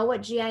know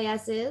what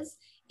GIS is,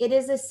 it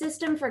is a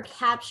system for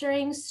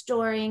capturing,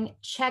 storing,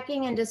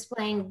 checking, and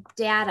displaying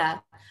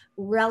data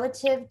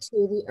relative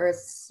to the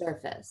Earth's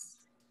surface.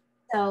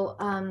 So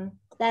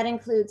that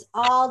includes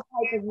all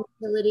types of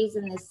utilities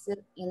in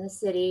the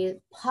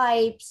city,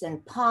 pipes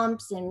and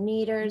pumps and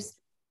meters,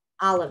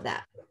 all of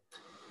that.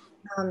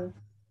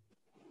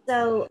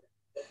 So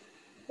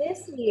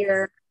this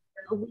year,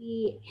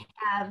 we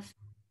have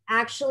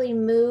actually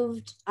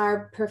moved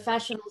our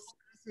professional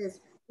services.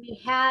 We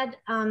had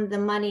the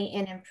money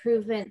in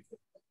improvements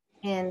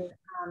in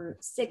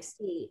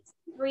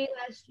 63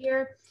 last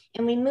year,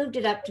 and we moved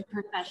it up to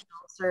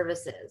professional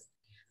services.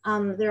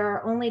 There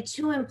are only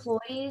 2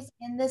 employees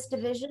in this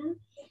division,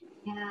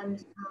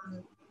 and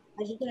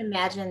as you can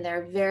imagine,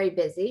 they're very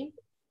busy.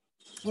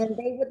 And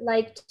they would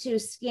like to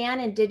scan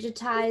and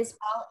digitize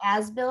all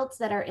as-built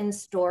that are in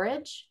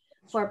storage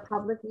for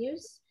public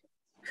use,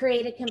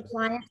 create a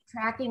compliance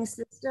tracking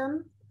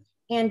system,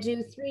 and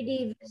do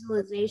 3D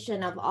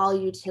visualization of all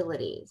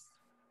utilities.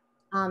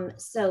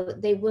 So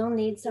they will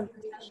need some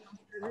professional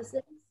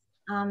services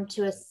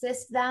to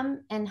assist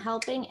them in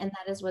helping, and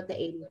that is what the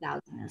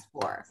 $80,000 is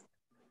for.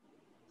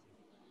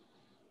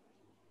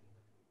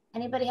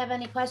 Anybody have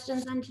any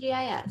questions on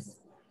GIS?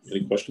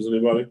 Any questions,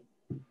 anybody?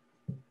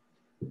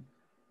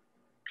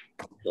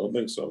 Don't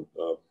think so.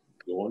 Go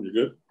on, you're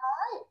good. All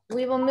right,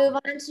 we will move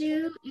on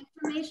to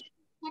information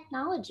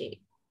technology.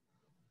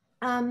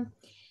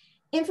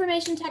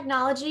 Information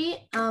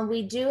technology,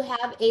 we do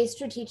have a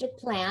strategic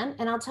plan,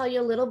 and I'll tell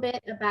you a little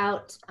bit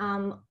about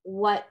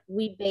what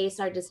we base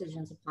our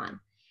decisions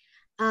upon.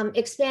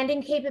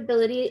 Expanding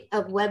capability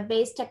of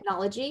web-based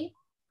technology,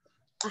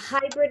 a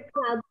hybrid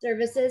cloud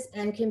services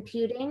and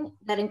computing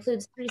that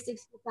includes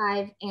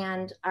 365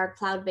 and our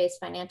cloud-based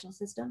financial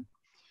system,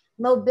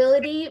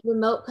 mobility,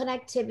 remote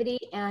connectivity,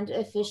 and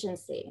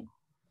efficiency.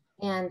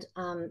 And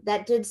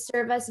that did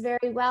serve us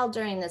very well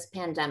during this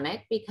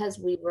pandemic because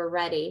we were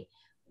ready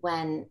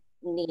when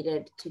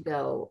needed to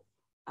go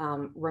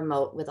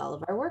remote with all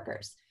of our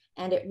workers.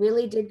 And it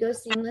really did go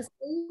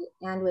seamlessly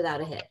and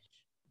without a hitch.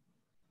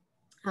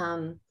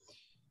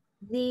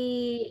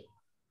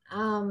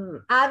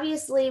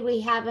 Obviously we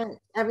haven't,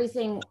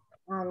 everything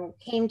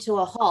came to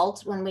a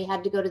halt when we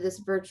had to go to this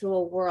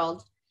virtual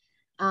world.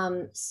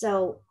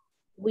 So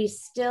we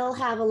still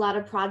have a lot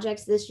of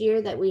projects this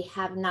year that we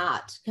have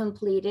not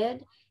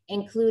completed,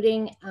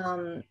 including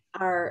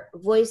our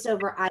voice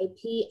over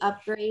IP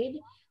upgrade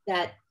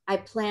that I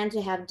plan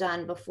to have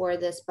done before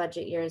this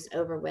budget year is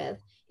over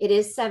with. It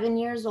is 7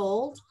 years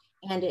old,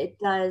 and it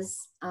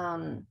does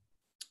do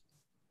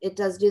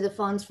the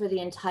phones for the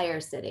entire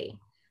city.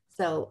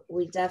 So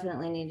we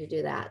definitely need to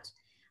do that.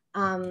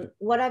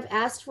 What I've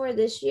asked for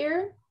this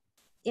year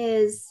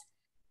is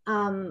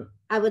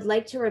I would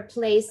like to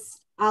replace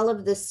all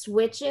of the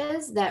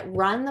switches that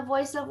run the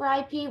voice over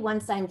IP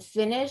once I'm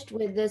finished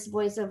with this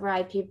voice over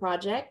IP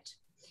project.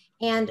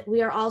 And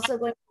we are also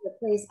going to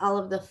replace all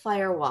of the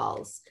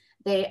firewalls.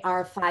 They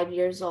are 5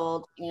 years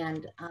old,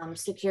 and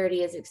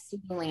security is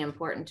exceedingly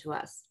important to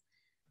us.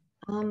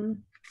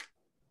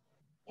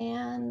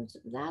 And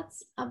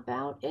that's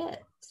about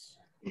it.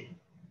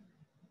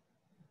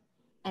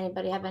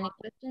 Anybody have any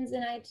questions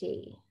in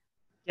IT?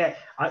 Yeah,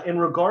 in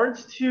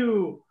regards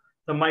to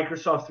the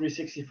Microsoft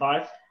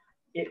 365,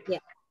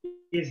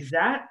 is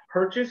that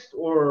purchased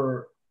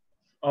or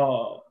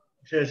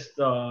just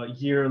a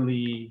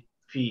yearly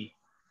fee?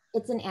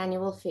 It's an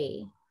annual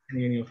fee.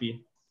 An annual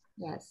fee.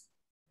 Yes.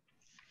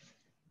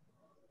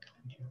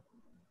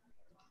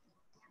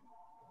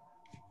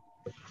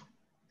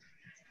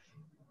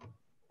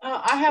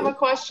 I have a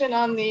question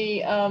on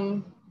the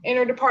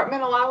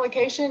interdepartmental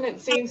allocation. It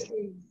seems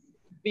to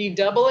be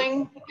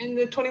doubling in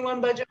the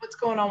 21 budget. What's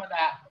going on with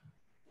that?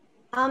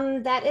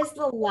 That is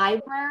the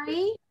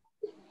library,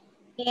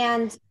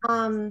 and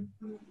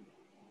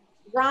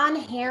Ron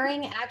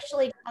Herring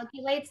actually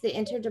calculates the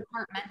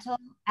interdepartmental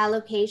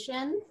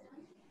allocation.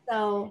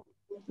 So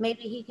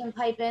maybe he can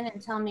pipe in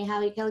and tell me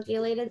how he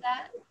calculated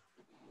that.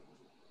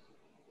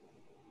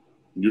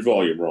 Your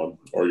volume, Ron,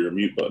 or your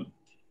mute button.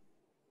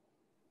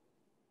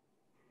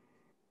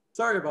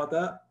 Sorry about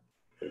that.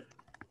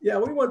 Yeah,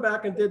 we went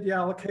back and did the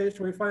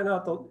allocation. We find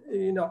out that,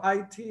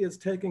 IT is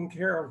taking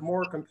care of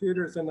more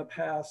computers in the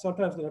past.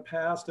 Sometimes in the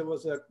past, it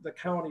was the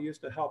county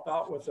used to help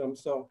out with them.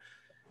 So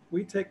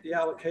we take the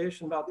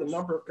allocation about the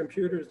number of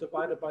computers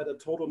divided by the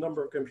total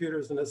number of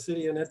computers in the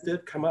city. And it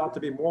did come out to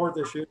be more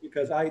this year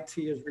because IT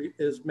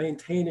is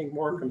maintaining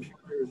more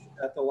computers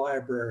at the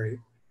library.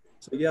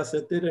 So yes,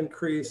 it did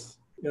increase,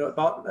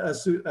 about,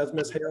 as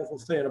Ms. Hales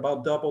was saying,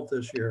 about doubled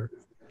this year.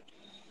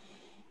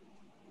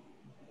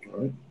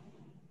 All right.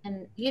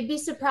 And you'd be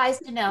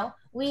surprised to know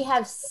we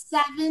have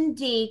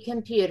 70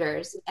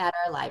 computers at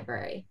our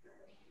library.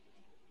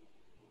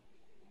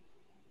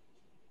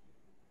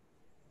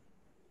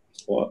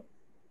 What?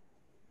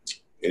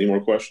 Any more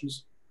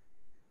questions?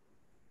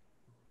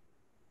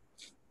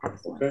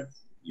 Okay.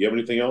 You have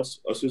anything else,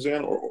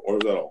 Suzanne, or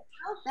is that all?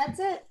 Oh, that's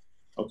it.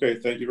 Okay.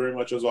 Thank you very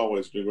much as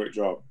always. Do a great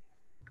job.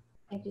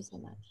 Thank you so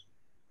much.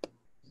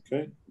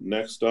 Okay.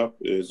 Next up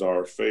is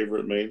our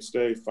favorite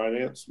mainstay,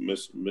 finance,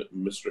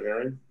 Mr.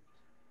 Herring.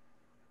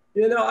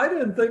 I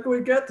didn't think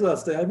we'd get to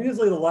this day. I'm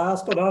usually the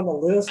last one on the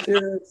list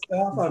here and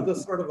stuff. I'm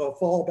just sort of a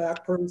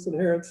fallback person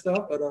here and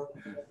stuff, but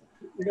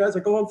you guys are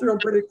going through them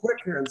pretty quick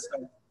here and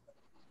stuff.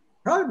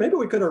 Probably, maybe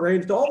we could have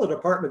arranged all the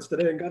departments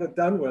today and got it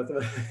done with.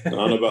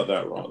 Not about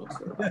that, Ron.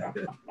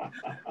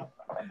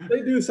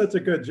 They do such a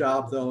good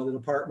job, though, the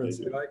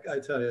departments. I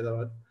tell you,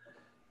 though.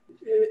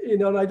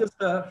 And I just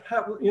have,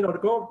 to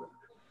go.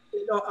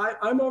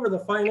 I'm over the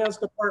finance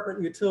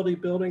department, utility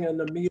building, and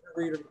the meter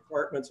reader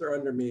departments are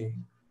under me.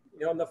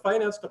 And the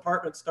finance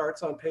department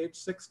starts on page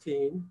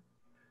 16.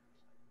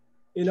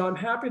 I'm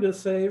happy to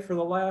say for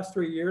the last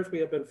 3 years, we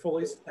have been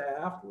fully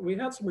staffed. We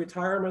had some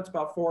retirements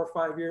about 4 or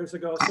 5 years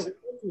ago, so we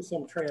went through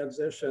some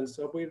transitions.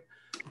 So we've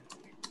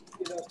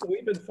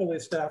been fully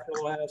staffed for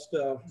the last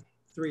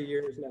 3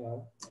 years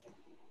now.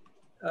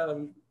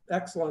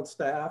 Excellent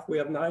staff. We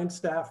have 9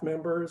 staff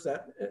members.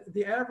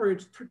 The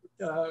average,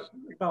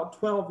 about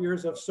 12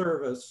 years of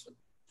service,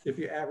 if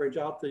you average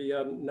out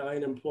the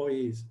 9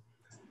 employees.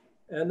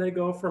 And they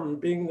go from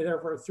being there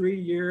for 3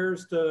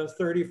 years to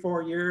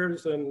 34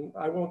 years. And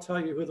I won't tell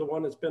you who the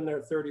one that's been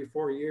there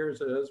 34 years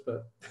is,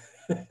 but,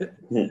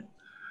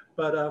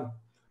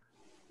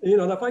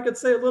 if I could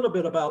say a little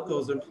bit about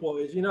those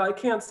employees, I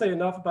can't say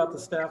enough about the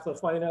staff of the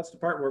finance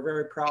department. We're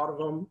very proud of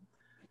them.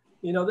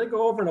 They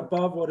go over and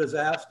above what is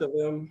asked of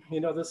them.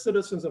 The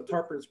citizens of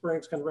Tarpon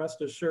Springs can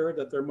rest assured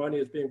that their money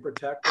is being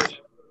protected.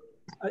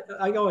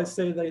 I always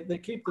say they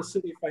keep the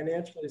city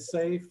financially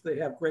safe. They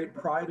have great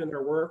pride in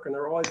their work, and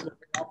they're always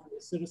looking out for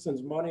the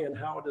citizens' money and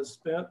how it is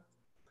spent.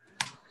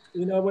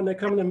 When they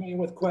come to me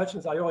with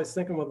questions, I always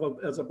think of them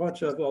as a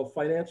bunch of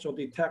financial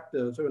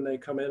detectives when they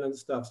come in and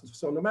stuff.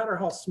 So no matter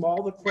how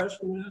small the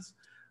question is,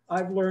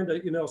 I've learned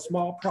that,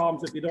 small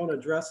problems, if you don't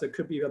address it,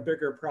 could be a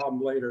bigger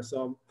problem later.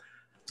 So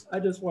I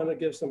just want to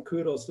give some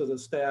kudos to the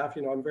staff.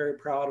 I'm very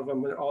proud of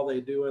them and all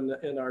they do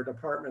in our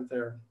department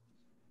there.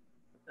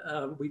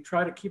 We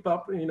try to keep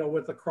up,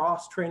 with the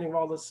cross training of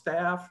all the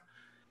staff.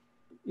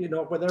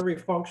 With every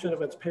function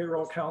of its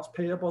payroll accounts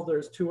payable,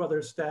 there's 2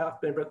 other staff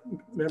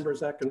members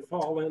that can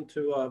fall in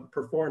to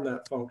perform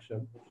that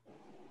function.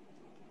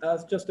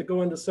 Just to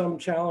go into some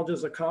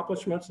challenges,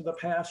 accomplishments of the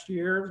past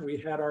year, we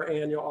had our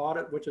annual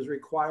audit, which is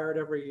required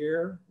every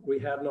year. We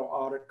had no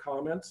audit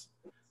comments.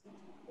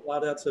 A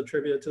lot of that's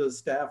attributed to the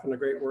staff and the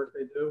great work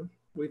they do.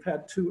 We've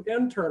had 2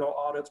 internal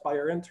audits by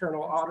our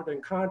internal audit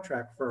and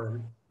contract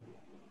firm.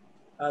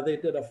 They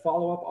did a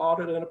follow-up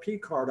audit and a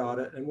P-card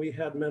audit, and we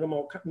had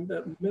minimal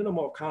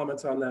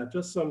comments on that.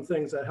 Just some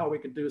things that how we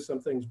could do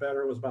some things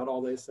better was about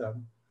all they said.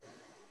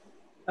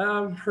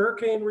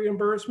 Hurricane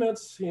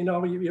reimbursements, you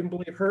can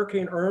believe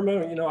Hurricane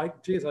Irma,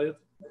 2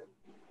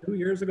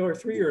 years ago or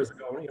 3 years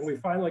ago, we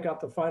finally got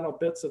the final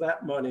bits of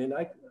that money. And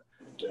I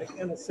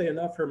can't say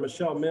enough for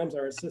Michelle Mims,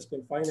 our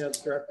assistant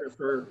finance director,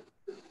 for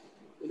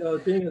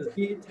being as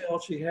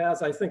detailed she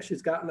has. I think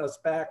she's gotten us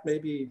back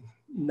maybe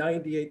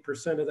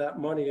 98% of that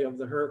money of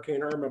the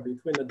Hurricane Irma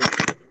between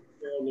the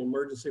and the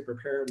emergency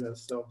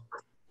preparedness. So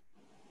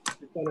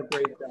she's done a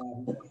great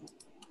job.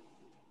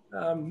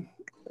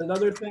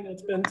 Another thing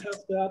that's been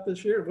tested out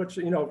this year, which,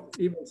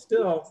 even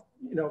still,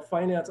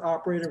 finance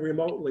operating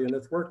remotely, and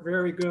it's worked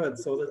very good.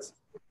 So that's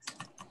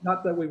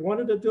not that we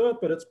wanted to do it,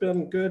 but it's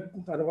been good.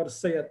 I don't want to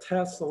say a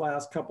test the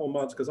last couple of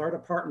months because our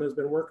department has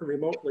been working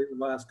remotely the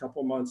last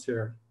couple of months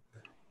here.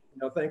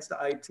 Thanks to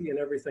IT and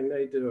everything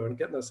they do and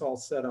getting us all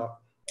set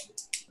up.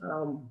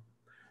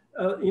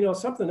 You know,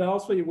 something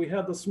else, we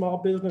had the small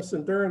business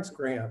endurance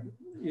grant.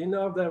 You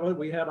know, that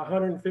we had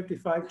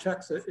 155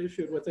 checks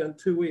issued within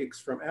 2 weeks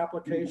from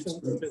applications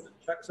to the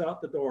checks out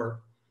the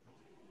door.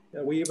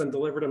 And we even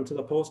delivered them to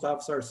the post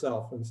office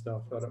ourselves and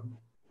stuff.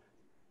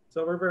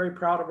 So we're very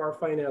proud of our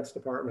finance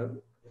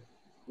department.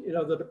 You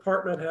know, the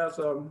department has,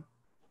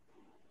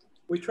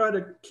 we try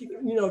to keep,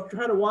 you know,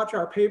 try to watch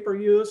our paper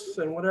use,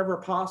 and whatever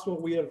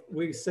possible,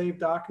 we save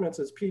documents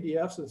as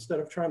PDFs instead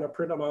of trying to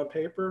print them on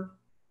paper.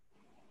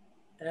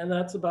 And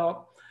that's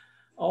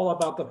all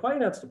about the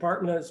finance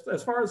department.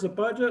 As far as the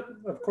budget,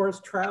 of course,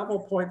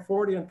 travel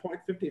 0.40 and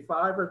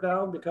 0.55 are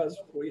down because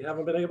we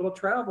haven't been able to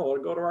travel or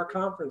go to our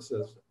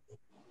conferences.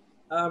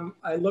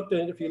 I looked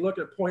at, if you look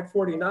at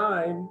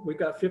 0.49, we've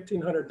got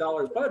 $1,500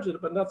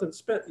 budgeted, but nothing's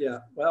spent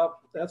yet.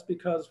 Well, that's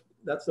because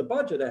that's the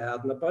budget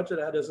ad, and the budget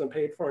ad isn't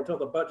paid for until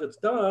the budget's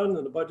done,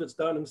 and the budget's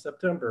done in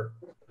September.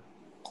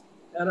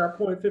 And our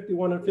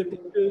 0.51 and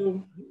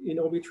 52, you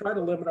know, we try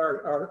to limit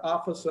our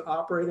office and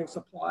operating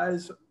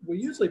supplies. We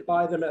usually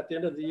buy them at the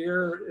end of the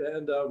year,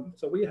 and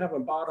so we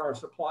haven't bought our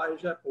supplies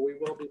yet, but we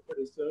will be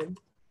pretty soon.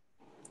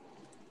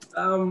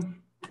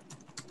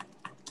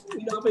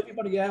 You know, if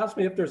anybody asks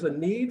me if there's a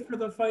need for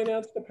the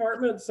finance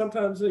department,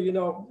 sometimes, you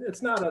know,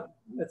 it's not, I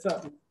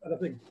don't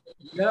think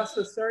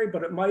necessary,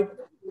 but it might,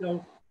 you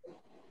know,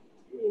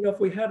 if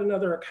we had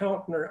another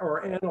accountant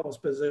or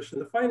analyst position.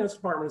 The finance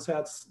department has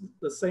had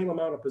the same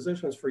amount of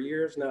positions for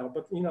years now,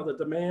 but, you know, the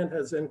demand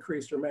has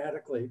increased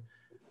dramatically.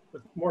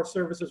 With more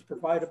services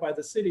provided by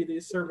the city,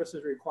 these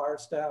services require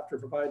staff to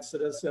provide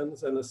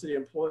citizens and the city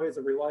employees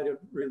the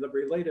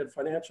related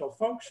financial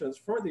functions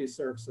for these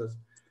services.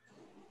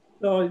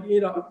 So, you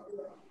know,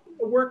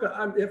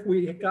 if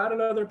we got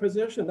another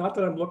position, not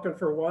that I'm looking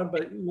for one,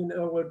 but, you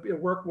know, would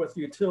work with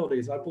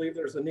utilities. I believe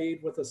there's a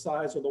need with the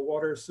size of the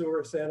water,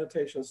 sewer,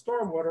 sanitation,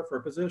 stormwater for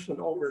a position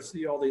to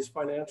oversee all these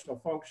financial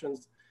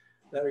functions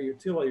that are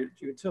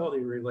utility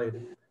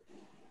related.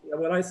 You know,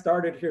 when I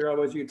started here, I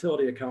was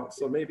utility accountant.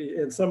 So maybe,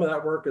 and some of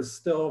that work is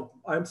still,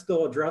 I'm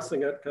still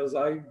addressing it because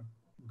I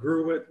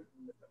grew it.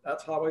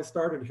 That's how I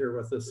started here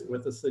with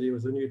the city,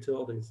 was in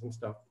utilities and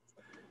stuff.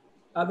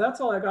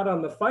 That's all I got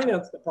on the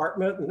finance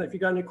department. And if you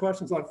got any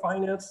questions on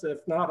finance,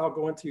 if not, I'll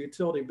go into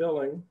utility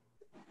billing.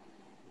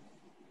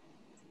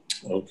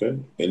 Okay.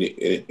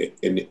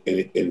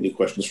 Any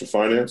questions for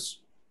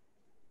finance?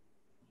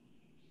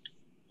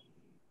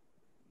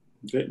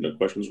 Okay, no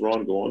questions,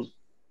 Ron, go on.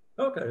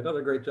 Okay,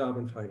 another great job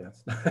in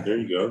finance. There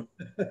you go.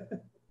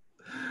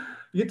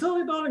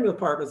 Utility billing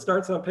department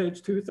starts on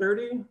page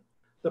 230.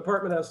 The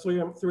department has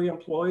three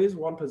employees.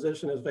 One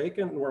position is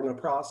vacant, and we're in the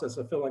process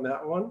of filling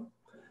that one.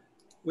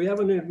 We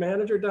have a new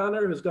manager down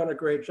there who's done a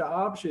great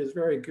job. She is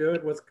very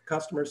good with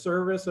customer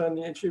service,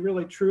 and she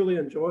really truly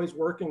enjoys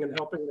working and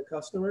helping the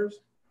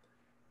customers.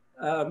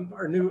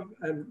 Our new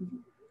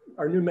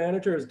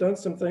manager has done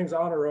some things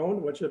on her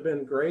own, which have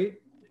been great.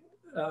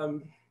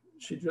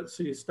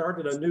 She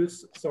started a new,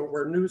 so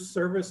where new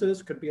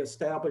services could be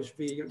established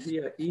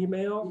via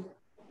email.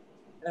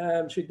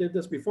 And she did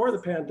this before the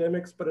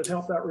pandemics, but it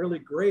helped out really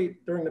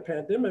great during the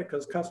pandemic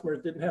because customers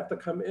didn't have to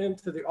come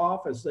into the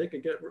office. They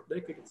could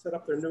set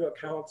up their new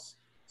accounts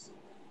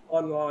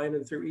online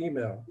and through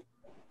email.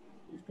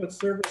 We put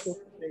services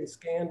being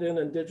scanned in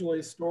and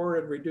digitally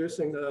stored,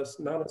 reducing the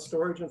amount of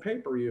storage and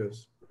paper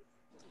use.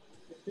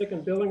 We've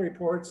taken billing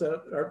reports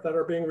that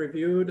are being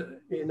reviewed,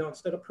 you know,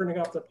 instead of printing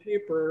off the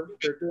paper,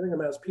 they're doing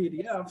them as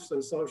PDFs.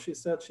 And so she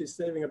said she's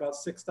saving about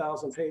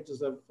 6,000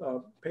 pages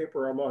of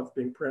paper a month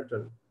being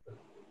printed.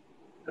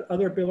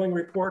 Other billing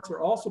reports are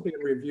also being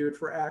reviewed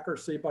for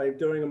accuracy by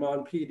doing them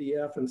on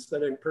PDF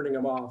instead of printing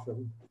them off.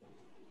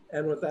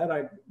 And with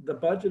that, the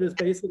budget is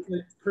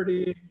basically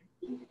pretty,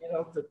 you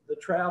know, the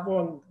travel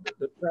and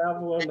the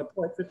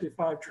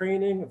 0.55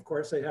 training. Of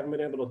course, they haven't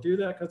been able to do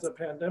that because of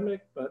the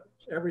pandemic, but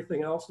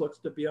everything else looks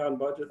to be on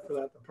budget for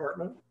that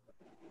department.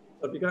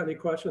 So if you got any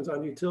questions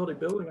on utility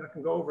billing, I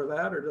can go over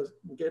that or just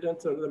get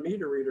into the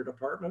meter reader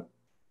department.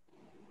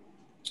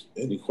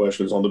 Any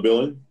questions on the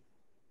billing?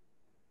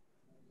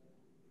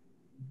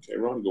 Okay,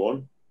 Ron, go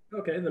on.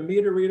 Okay, the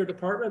meter reader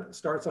department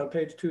starts on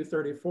page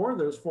 234.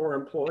 There's 4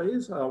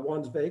 employees.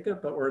 One's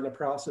vacant, but we're in the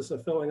process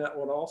of filling that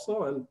one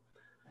also. And,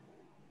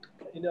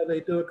 you know,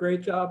 they do a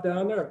great job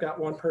down there. I've got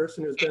one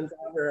person who's been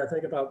down there, I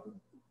think about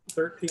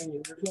 13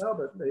 years now,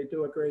 but they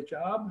do a great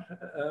job.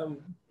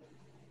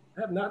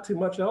 I have not too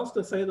much else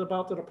to say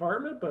about the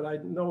department, but I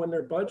know in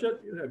their budget,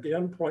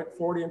 again,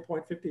 0.40 and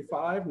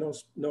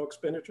 0.55, no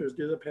expenditures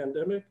due to the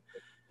pandemic.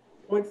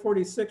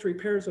 0.46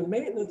 repairs and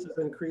maintenance has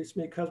increased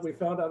because we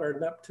found out our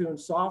Neptune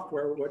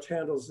software, which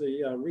handles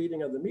the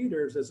reading of the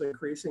meters, is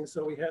increasing.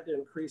 So we had to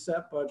increase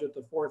that budget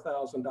to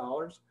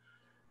 $4,000.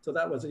 So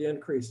that was the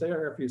increase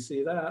there, if you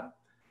see that.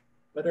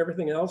 But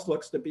everything else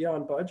looks to be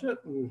on budget.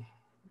 And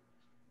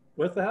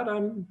with that,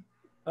 I'm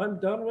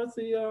done with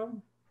the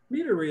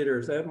meter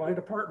readers and my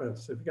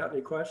departments. If you got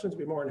any questions, I'd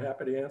be more than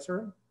happy to answer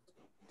them.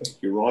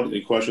 Thank you, Ron. Any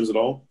questions at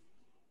all?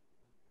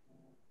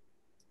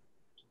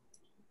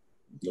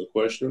 No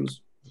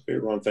questions? Okay,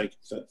 Ron, thank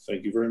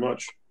you very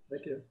much.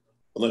 Thank you.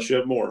 Unless you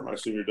have more, I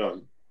assume you're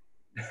done.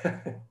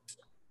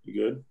 You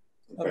good?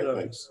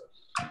 Okay, thanks.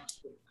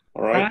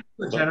 All right. Can I ask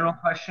a general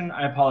question?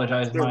 I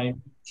apologize. Sure.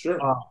 Sure.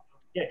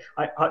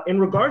 In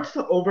regards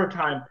to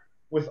overtime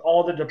with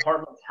all the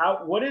departments,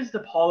 what is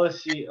the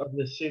policy of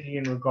the city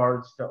in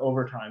regards to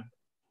overtime?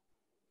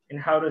 And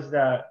how does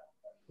that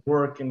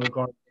work in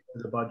regards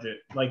to the budget?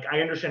 Like,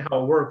 I understand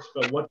how it works,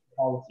 but what's the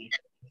policy?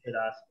 I should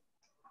ask.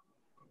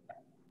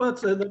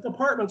 But the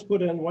departments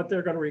put in what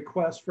they're going to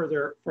request for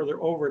their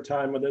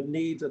overtime and the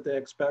needs that they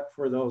expect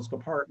for those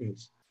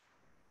departments.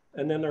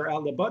 And then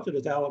the budget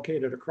is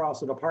allocated across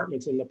the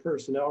departments in the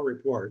personnel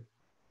report.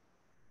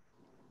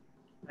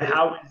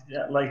 How is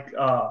that, like,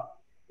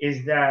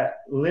 is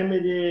that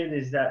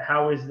limited?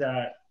 How is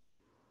that,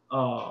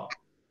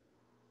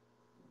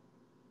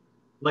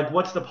 like,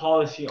 what's the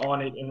policy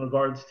on it in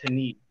regards to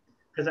need?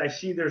 Because I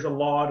see there's a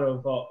lot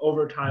of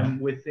overtime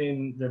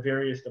within the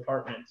various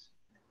departments,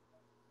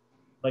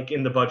 like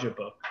in the budget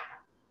book.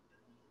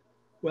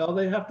 Well,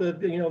 they have to,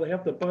 they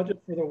have to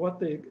budget for what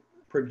they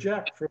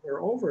project for their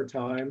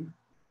overtime.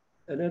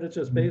 And then it's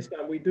just based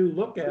on, we do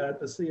look at it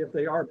to see if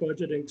they are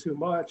budgeting too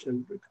much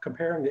and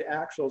comparing the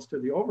actuals to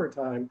the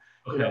overtime.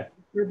 Okay. If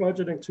you're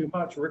budgeting too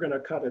much, we're going to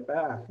cut it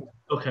back.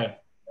 Okay.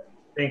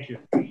 Thank you.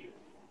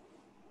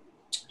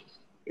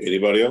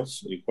 Anybody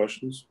else? Any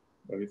questions?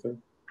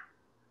 Anything?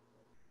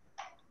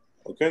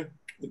 Okay.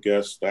 I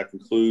guess that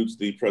concludes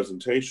the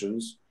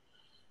presentations.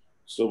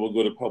 So we'll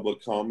go to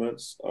public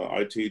comments.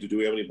 IT, do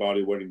we have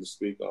anybody waiting to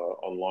speak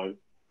online?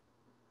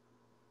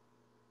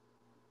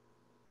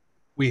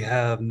 We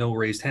have no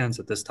raised hands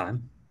at this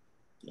time.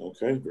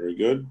 Okay, very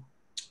good.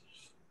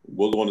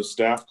 We'll go on to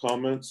staff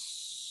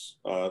comments.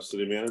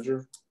 City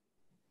manager?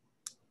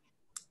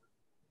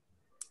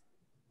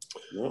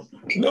 No.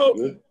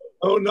 No.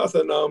 Oh,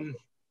 nothing.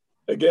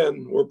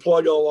 Again, we're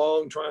plugging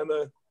along, trying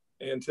to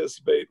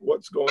anticipate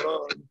what's going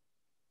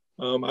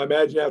on. I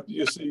imagine after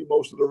you see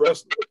most of the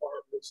rest of the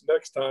departments,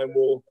 next time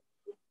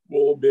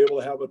we'll be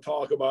able to have a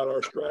talk about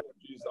our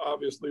strategies.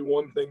 Obviously,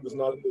 one thing that's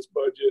not in this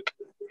budget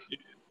is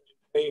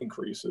pay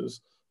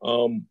increases.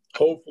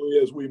 Hopefully,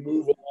 as we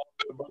move along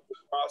the budget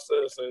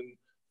process and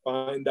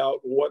find out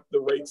what the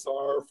rates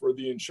are for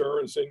the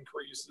insurance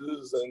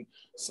increases and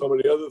some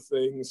of the other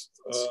things,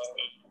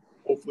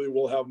 hopefully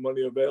we'll have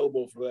money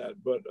available for that.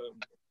 But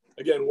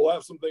again, we'll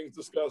have some things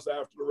discussed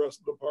after the rest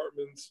of the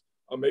departments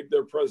make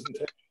their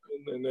presentation,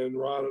 and then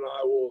Ron and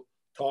I will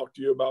talk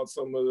to you about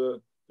some of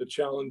the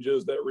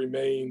challenges that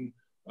remain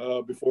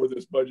before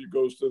this budget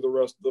goes through the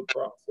rest of the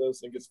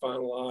process and gets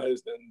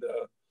finalized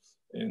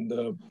and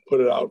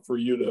put it out for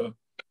you to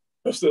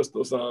assist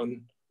us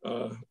on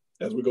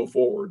as we go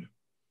forward.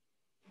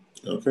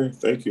 Okay,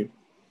 thank you.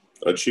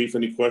 Chief,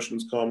 any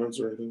questions, comments,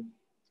 or anything?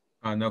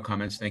 No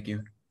comments, thank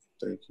you.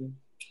 Thank you.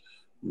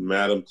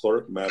 Madam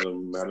Clerk,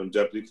 Madam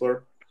Deputy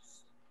Clerk.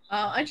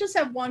 I just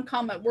have one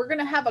comment. We're going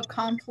to have a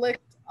conflict,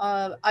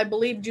 I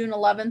believe June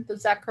 11th.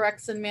 Is that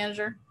correct, City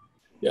Manager?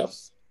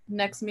 Yes.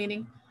 Next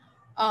meeting.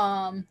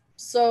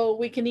 So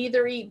we can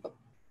either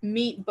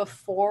meet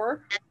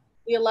before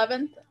the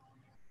 11th,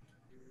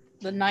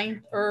 the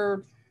 9th,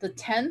 or the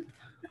 10th,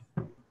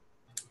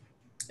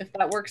 if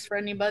that works for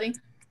anybody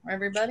or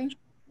everybody.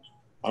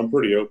 I'm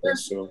pretty open.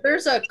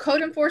 There's a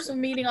code enforcement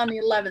meeting on the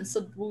 11th,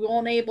 so we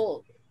won't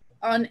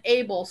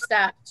unable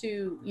staff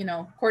to,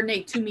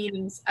 coordinate two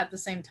meetings at the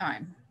same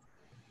time.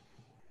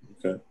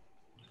 Okay.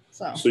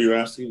 So you're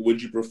asking,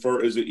 would you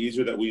prefer, is it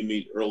easier that we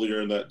meet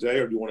earlier in that day,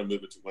 or do you want to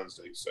move it to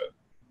Wednesday, you said?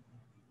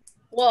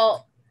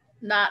 Well,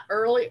 not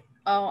early.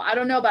 Oh, I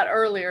don't know about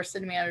earlier,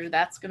 City Manager.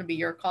 That's going to be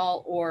your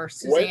call, or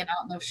Suzanne. I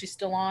don't know if she's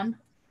still on.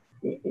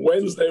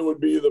 Wednesday would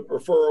be the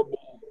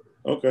preferable.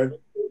 Okay.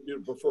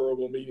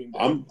 Preferable meeting day.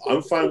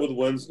 I'm fine with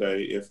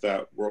Wednesday if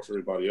that works for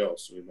everybody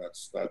else. I mean,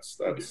 that's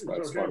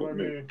fine with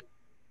me.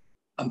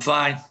 I'm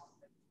fine.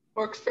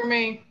 Works for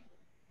me.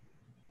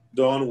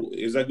 Dawn,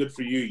 is that good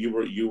for you?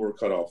 You were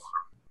cut off.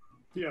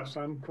 Yes,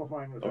 I'm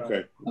fine with that.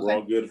 Okay, we're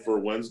all good for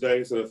Wednesday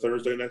instead of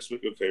Thursday next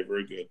week. Okay,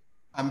 very good.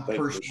 I'm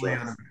personally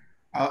on.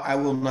 I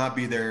will not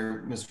be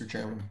there, Mr.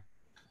 Chairman.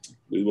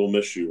 We will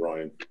miss you,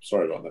 Ryan.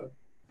 Sorry about that.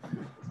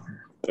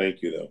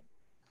 Thank you, though.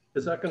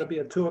 Is that going to be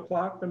at 2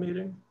 o'clock, the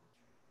meeting?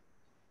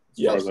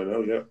 As far as I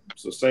know, yeah.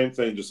 It's the same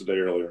thing, just a day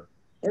earlier.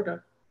 Okay.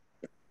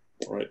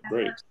 All right,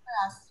 great.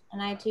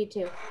 And IT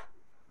too.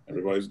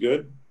 Everybody's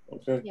good?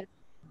 Okay. Yeah.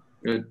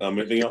 Good.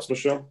 Anything else,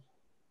 Michelle?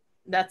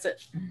 That's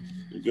it.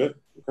 You good?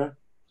 Okay.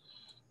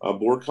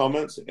 Board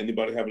comments?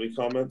 Anybody have any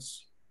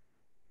comments?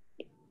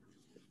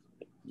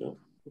 No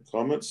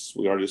comments.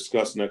 We already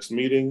discussed next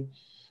meeting.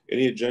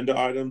 Any agenda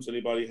items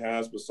anybody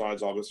has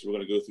besides, obviously, we're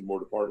going to go through more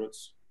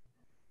departments?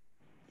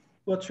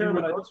 Well,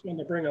 Chairman, I just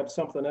wanted to bring up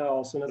something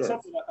else, and it's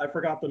something that I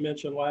forgot to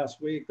mention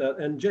last week,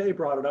 and Jay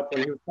brought it up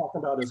when he was talking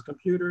about his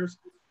computers.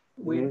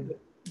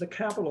 The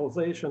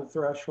capitalization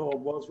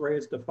threshold was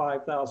raised to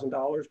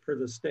 $5,000 per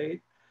the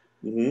state.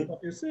 Mm-hmm. If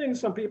you're seeing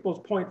some people's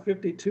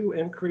 0.52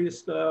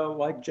 increased,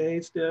 like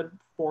Jay's did, $4,000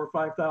 or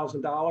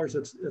 $5,000,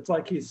 it's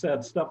like he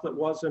said, stuff that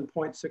was in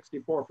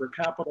 0.64 for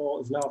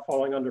capital is now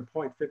falling under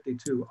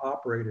 0.52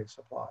 operating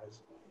supplies.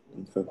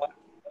 Okay.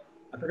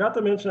 I forgot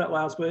to mention that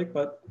last week,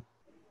 but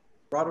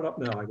brought it up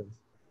now, I guess.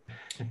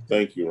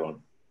 Thank you,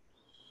 Ron.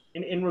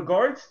 In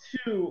regards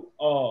to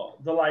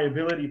the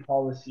liability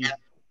policy,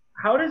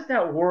 how does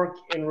that work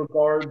in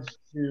regards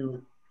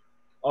to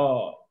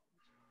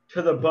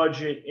the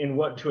budget and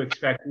what to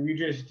expect? Do you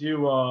just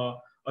do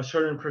a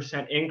certain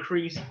 %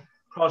 increase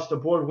across the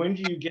board? When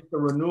do you get the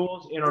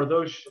renewals, and are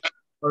those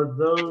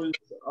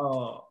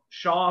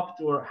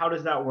shopped, or how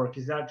does that work?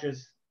 Is that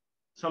just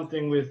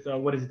something with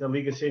what is it, the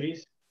League of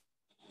Cities?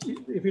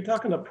 If you're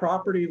talking to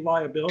property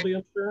liability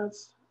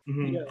insurance,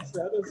 Mm-hmm. yes,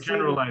 that is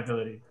General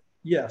liability.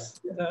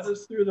 Yes, that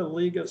is through the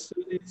League of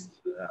Cities.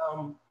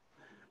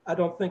 I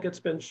don't think it's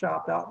been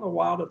shopped out in a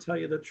while, to tell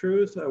you the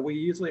truth. We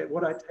usually,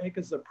 what I take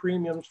is the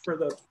premiums for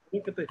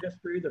look at the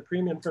history, the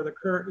premium for the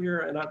current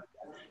year, and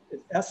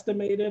it's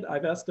estimated.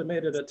 I've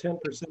estimated a 10%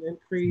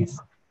 increase.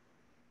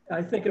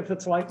 I think if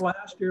it's like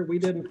last year, we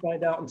didn't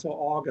find out until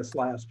August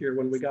last year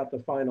when we got the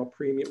final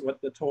premium, what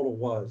the total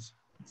was.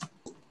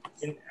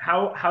 And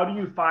how do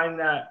you find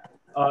that?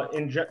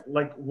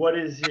 Like, what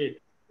is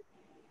it?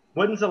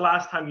 When's the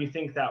last time you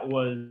think that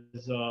was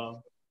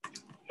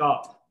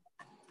shopped?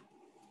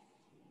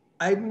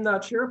 I'm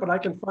not sure, but I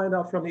can find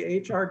out from the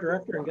HR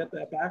director and get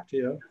that back to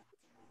you.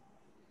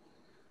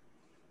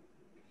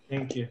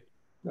 Thank you.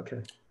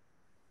 Okay.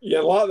 Yeah,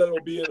 a lot of that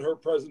will be in her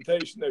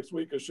presentation next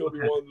week, because she'll be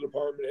one of the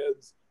department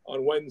heads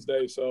on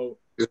Wednesday. So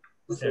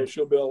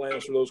she'll be able to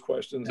answer those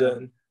questions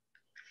then.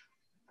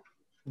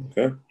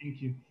 Okay.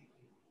 Thank you.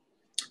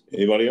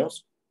 Anybody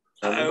else?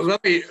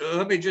 Let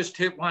me just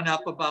hit one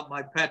up about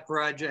my pet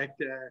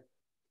project,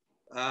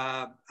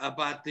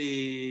 about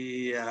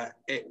the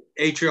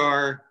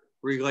HR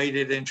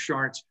related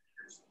insurance.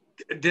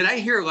 Did I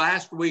hear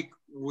last week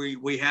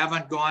we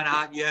haven't gone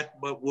out yet,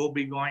 but we'll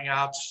be going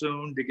out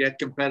soon to get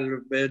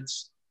competitive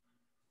bids?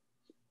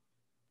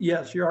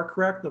 Yes, you are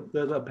correct.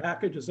 The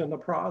package is in the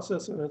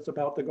process and it's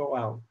about to go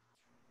out.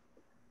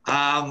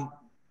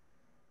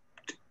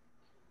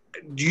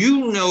 Do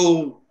you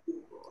know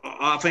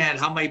offhand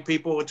how many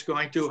people it's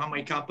going to, how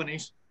many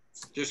companies?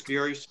 Just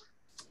curious.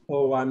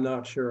 Oh, I'm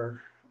not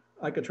sure.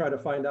 I could try to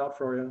find out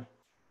for you.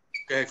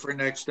 Okay, for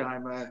next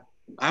time.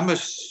 I'm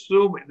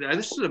assuming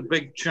this is a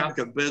big chunk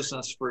of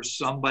business for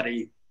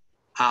somebody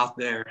out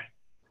there.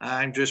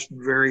 I'm just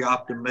very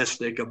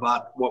optimistic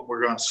about what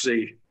we're going to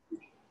see.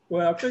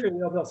 Well, I figure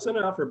they'll send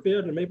it out for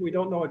bid, and maybe we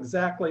don't know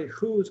exactly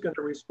who's going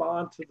to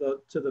respond to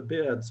the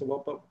bid.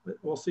 So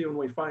we'll see when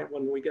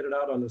we get it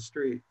out on the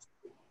street.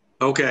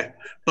 Okay,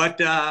 but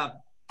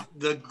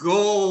the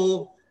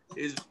goal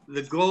is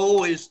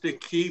to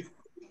keep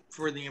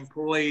for the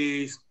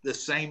employees the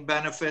same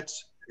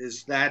benefits.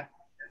 Is that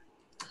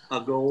a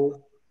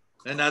goal?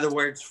 In other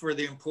words, for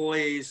the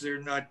employees,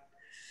 they're not,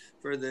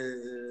 for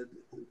the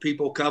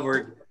people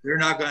covered, they're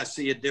not going to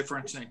see a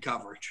difference in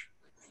coverage.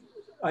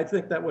 I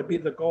think that would be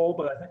the goal,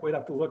 but I think we'd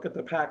have to look at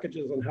the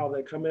packages and how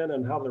they come in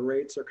and how the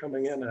rates are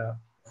coming in at.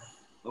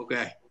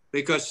 Okay,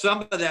 because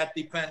some of that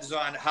depends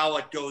on how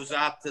it goes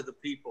out to the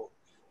people,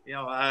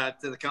 to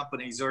the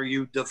companies. Are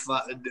you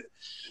defining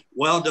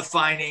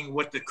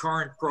what the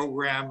current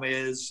program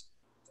is?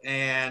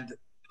 And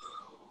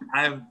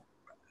I'm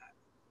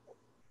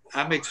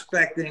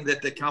expecting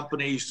that the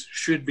companies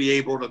should be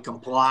able to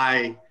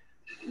comply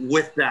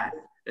with that.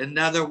 In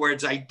other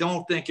words, I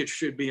don't think it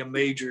should be a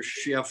major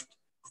shift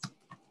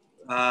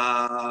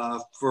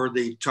for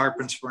the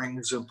Tarpon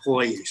Springs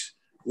employees.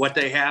 What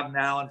they have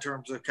now in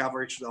terms of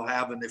coverage, they'll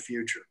have in the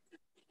future.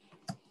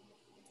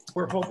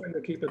 We're hoping to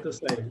keep it the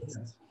same.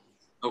 Yes.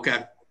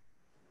 Okay.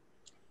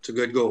 It's a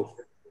good goal.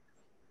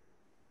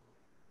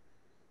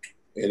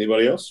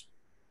 Anybody else?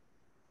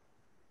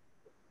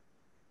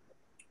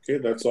 Okay,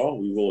 that's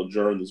all. We will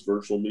adjourn this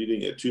virtual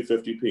meeting at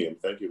 2:50 p.m.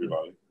 Thank you,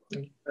 everybody.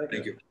 Thank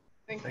you.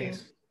 Thank you.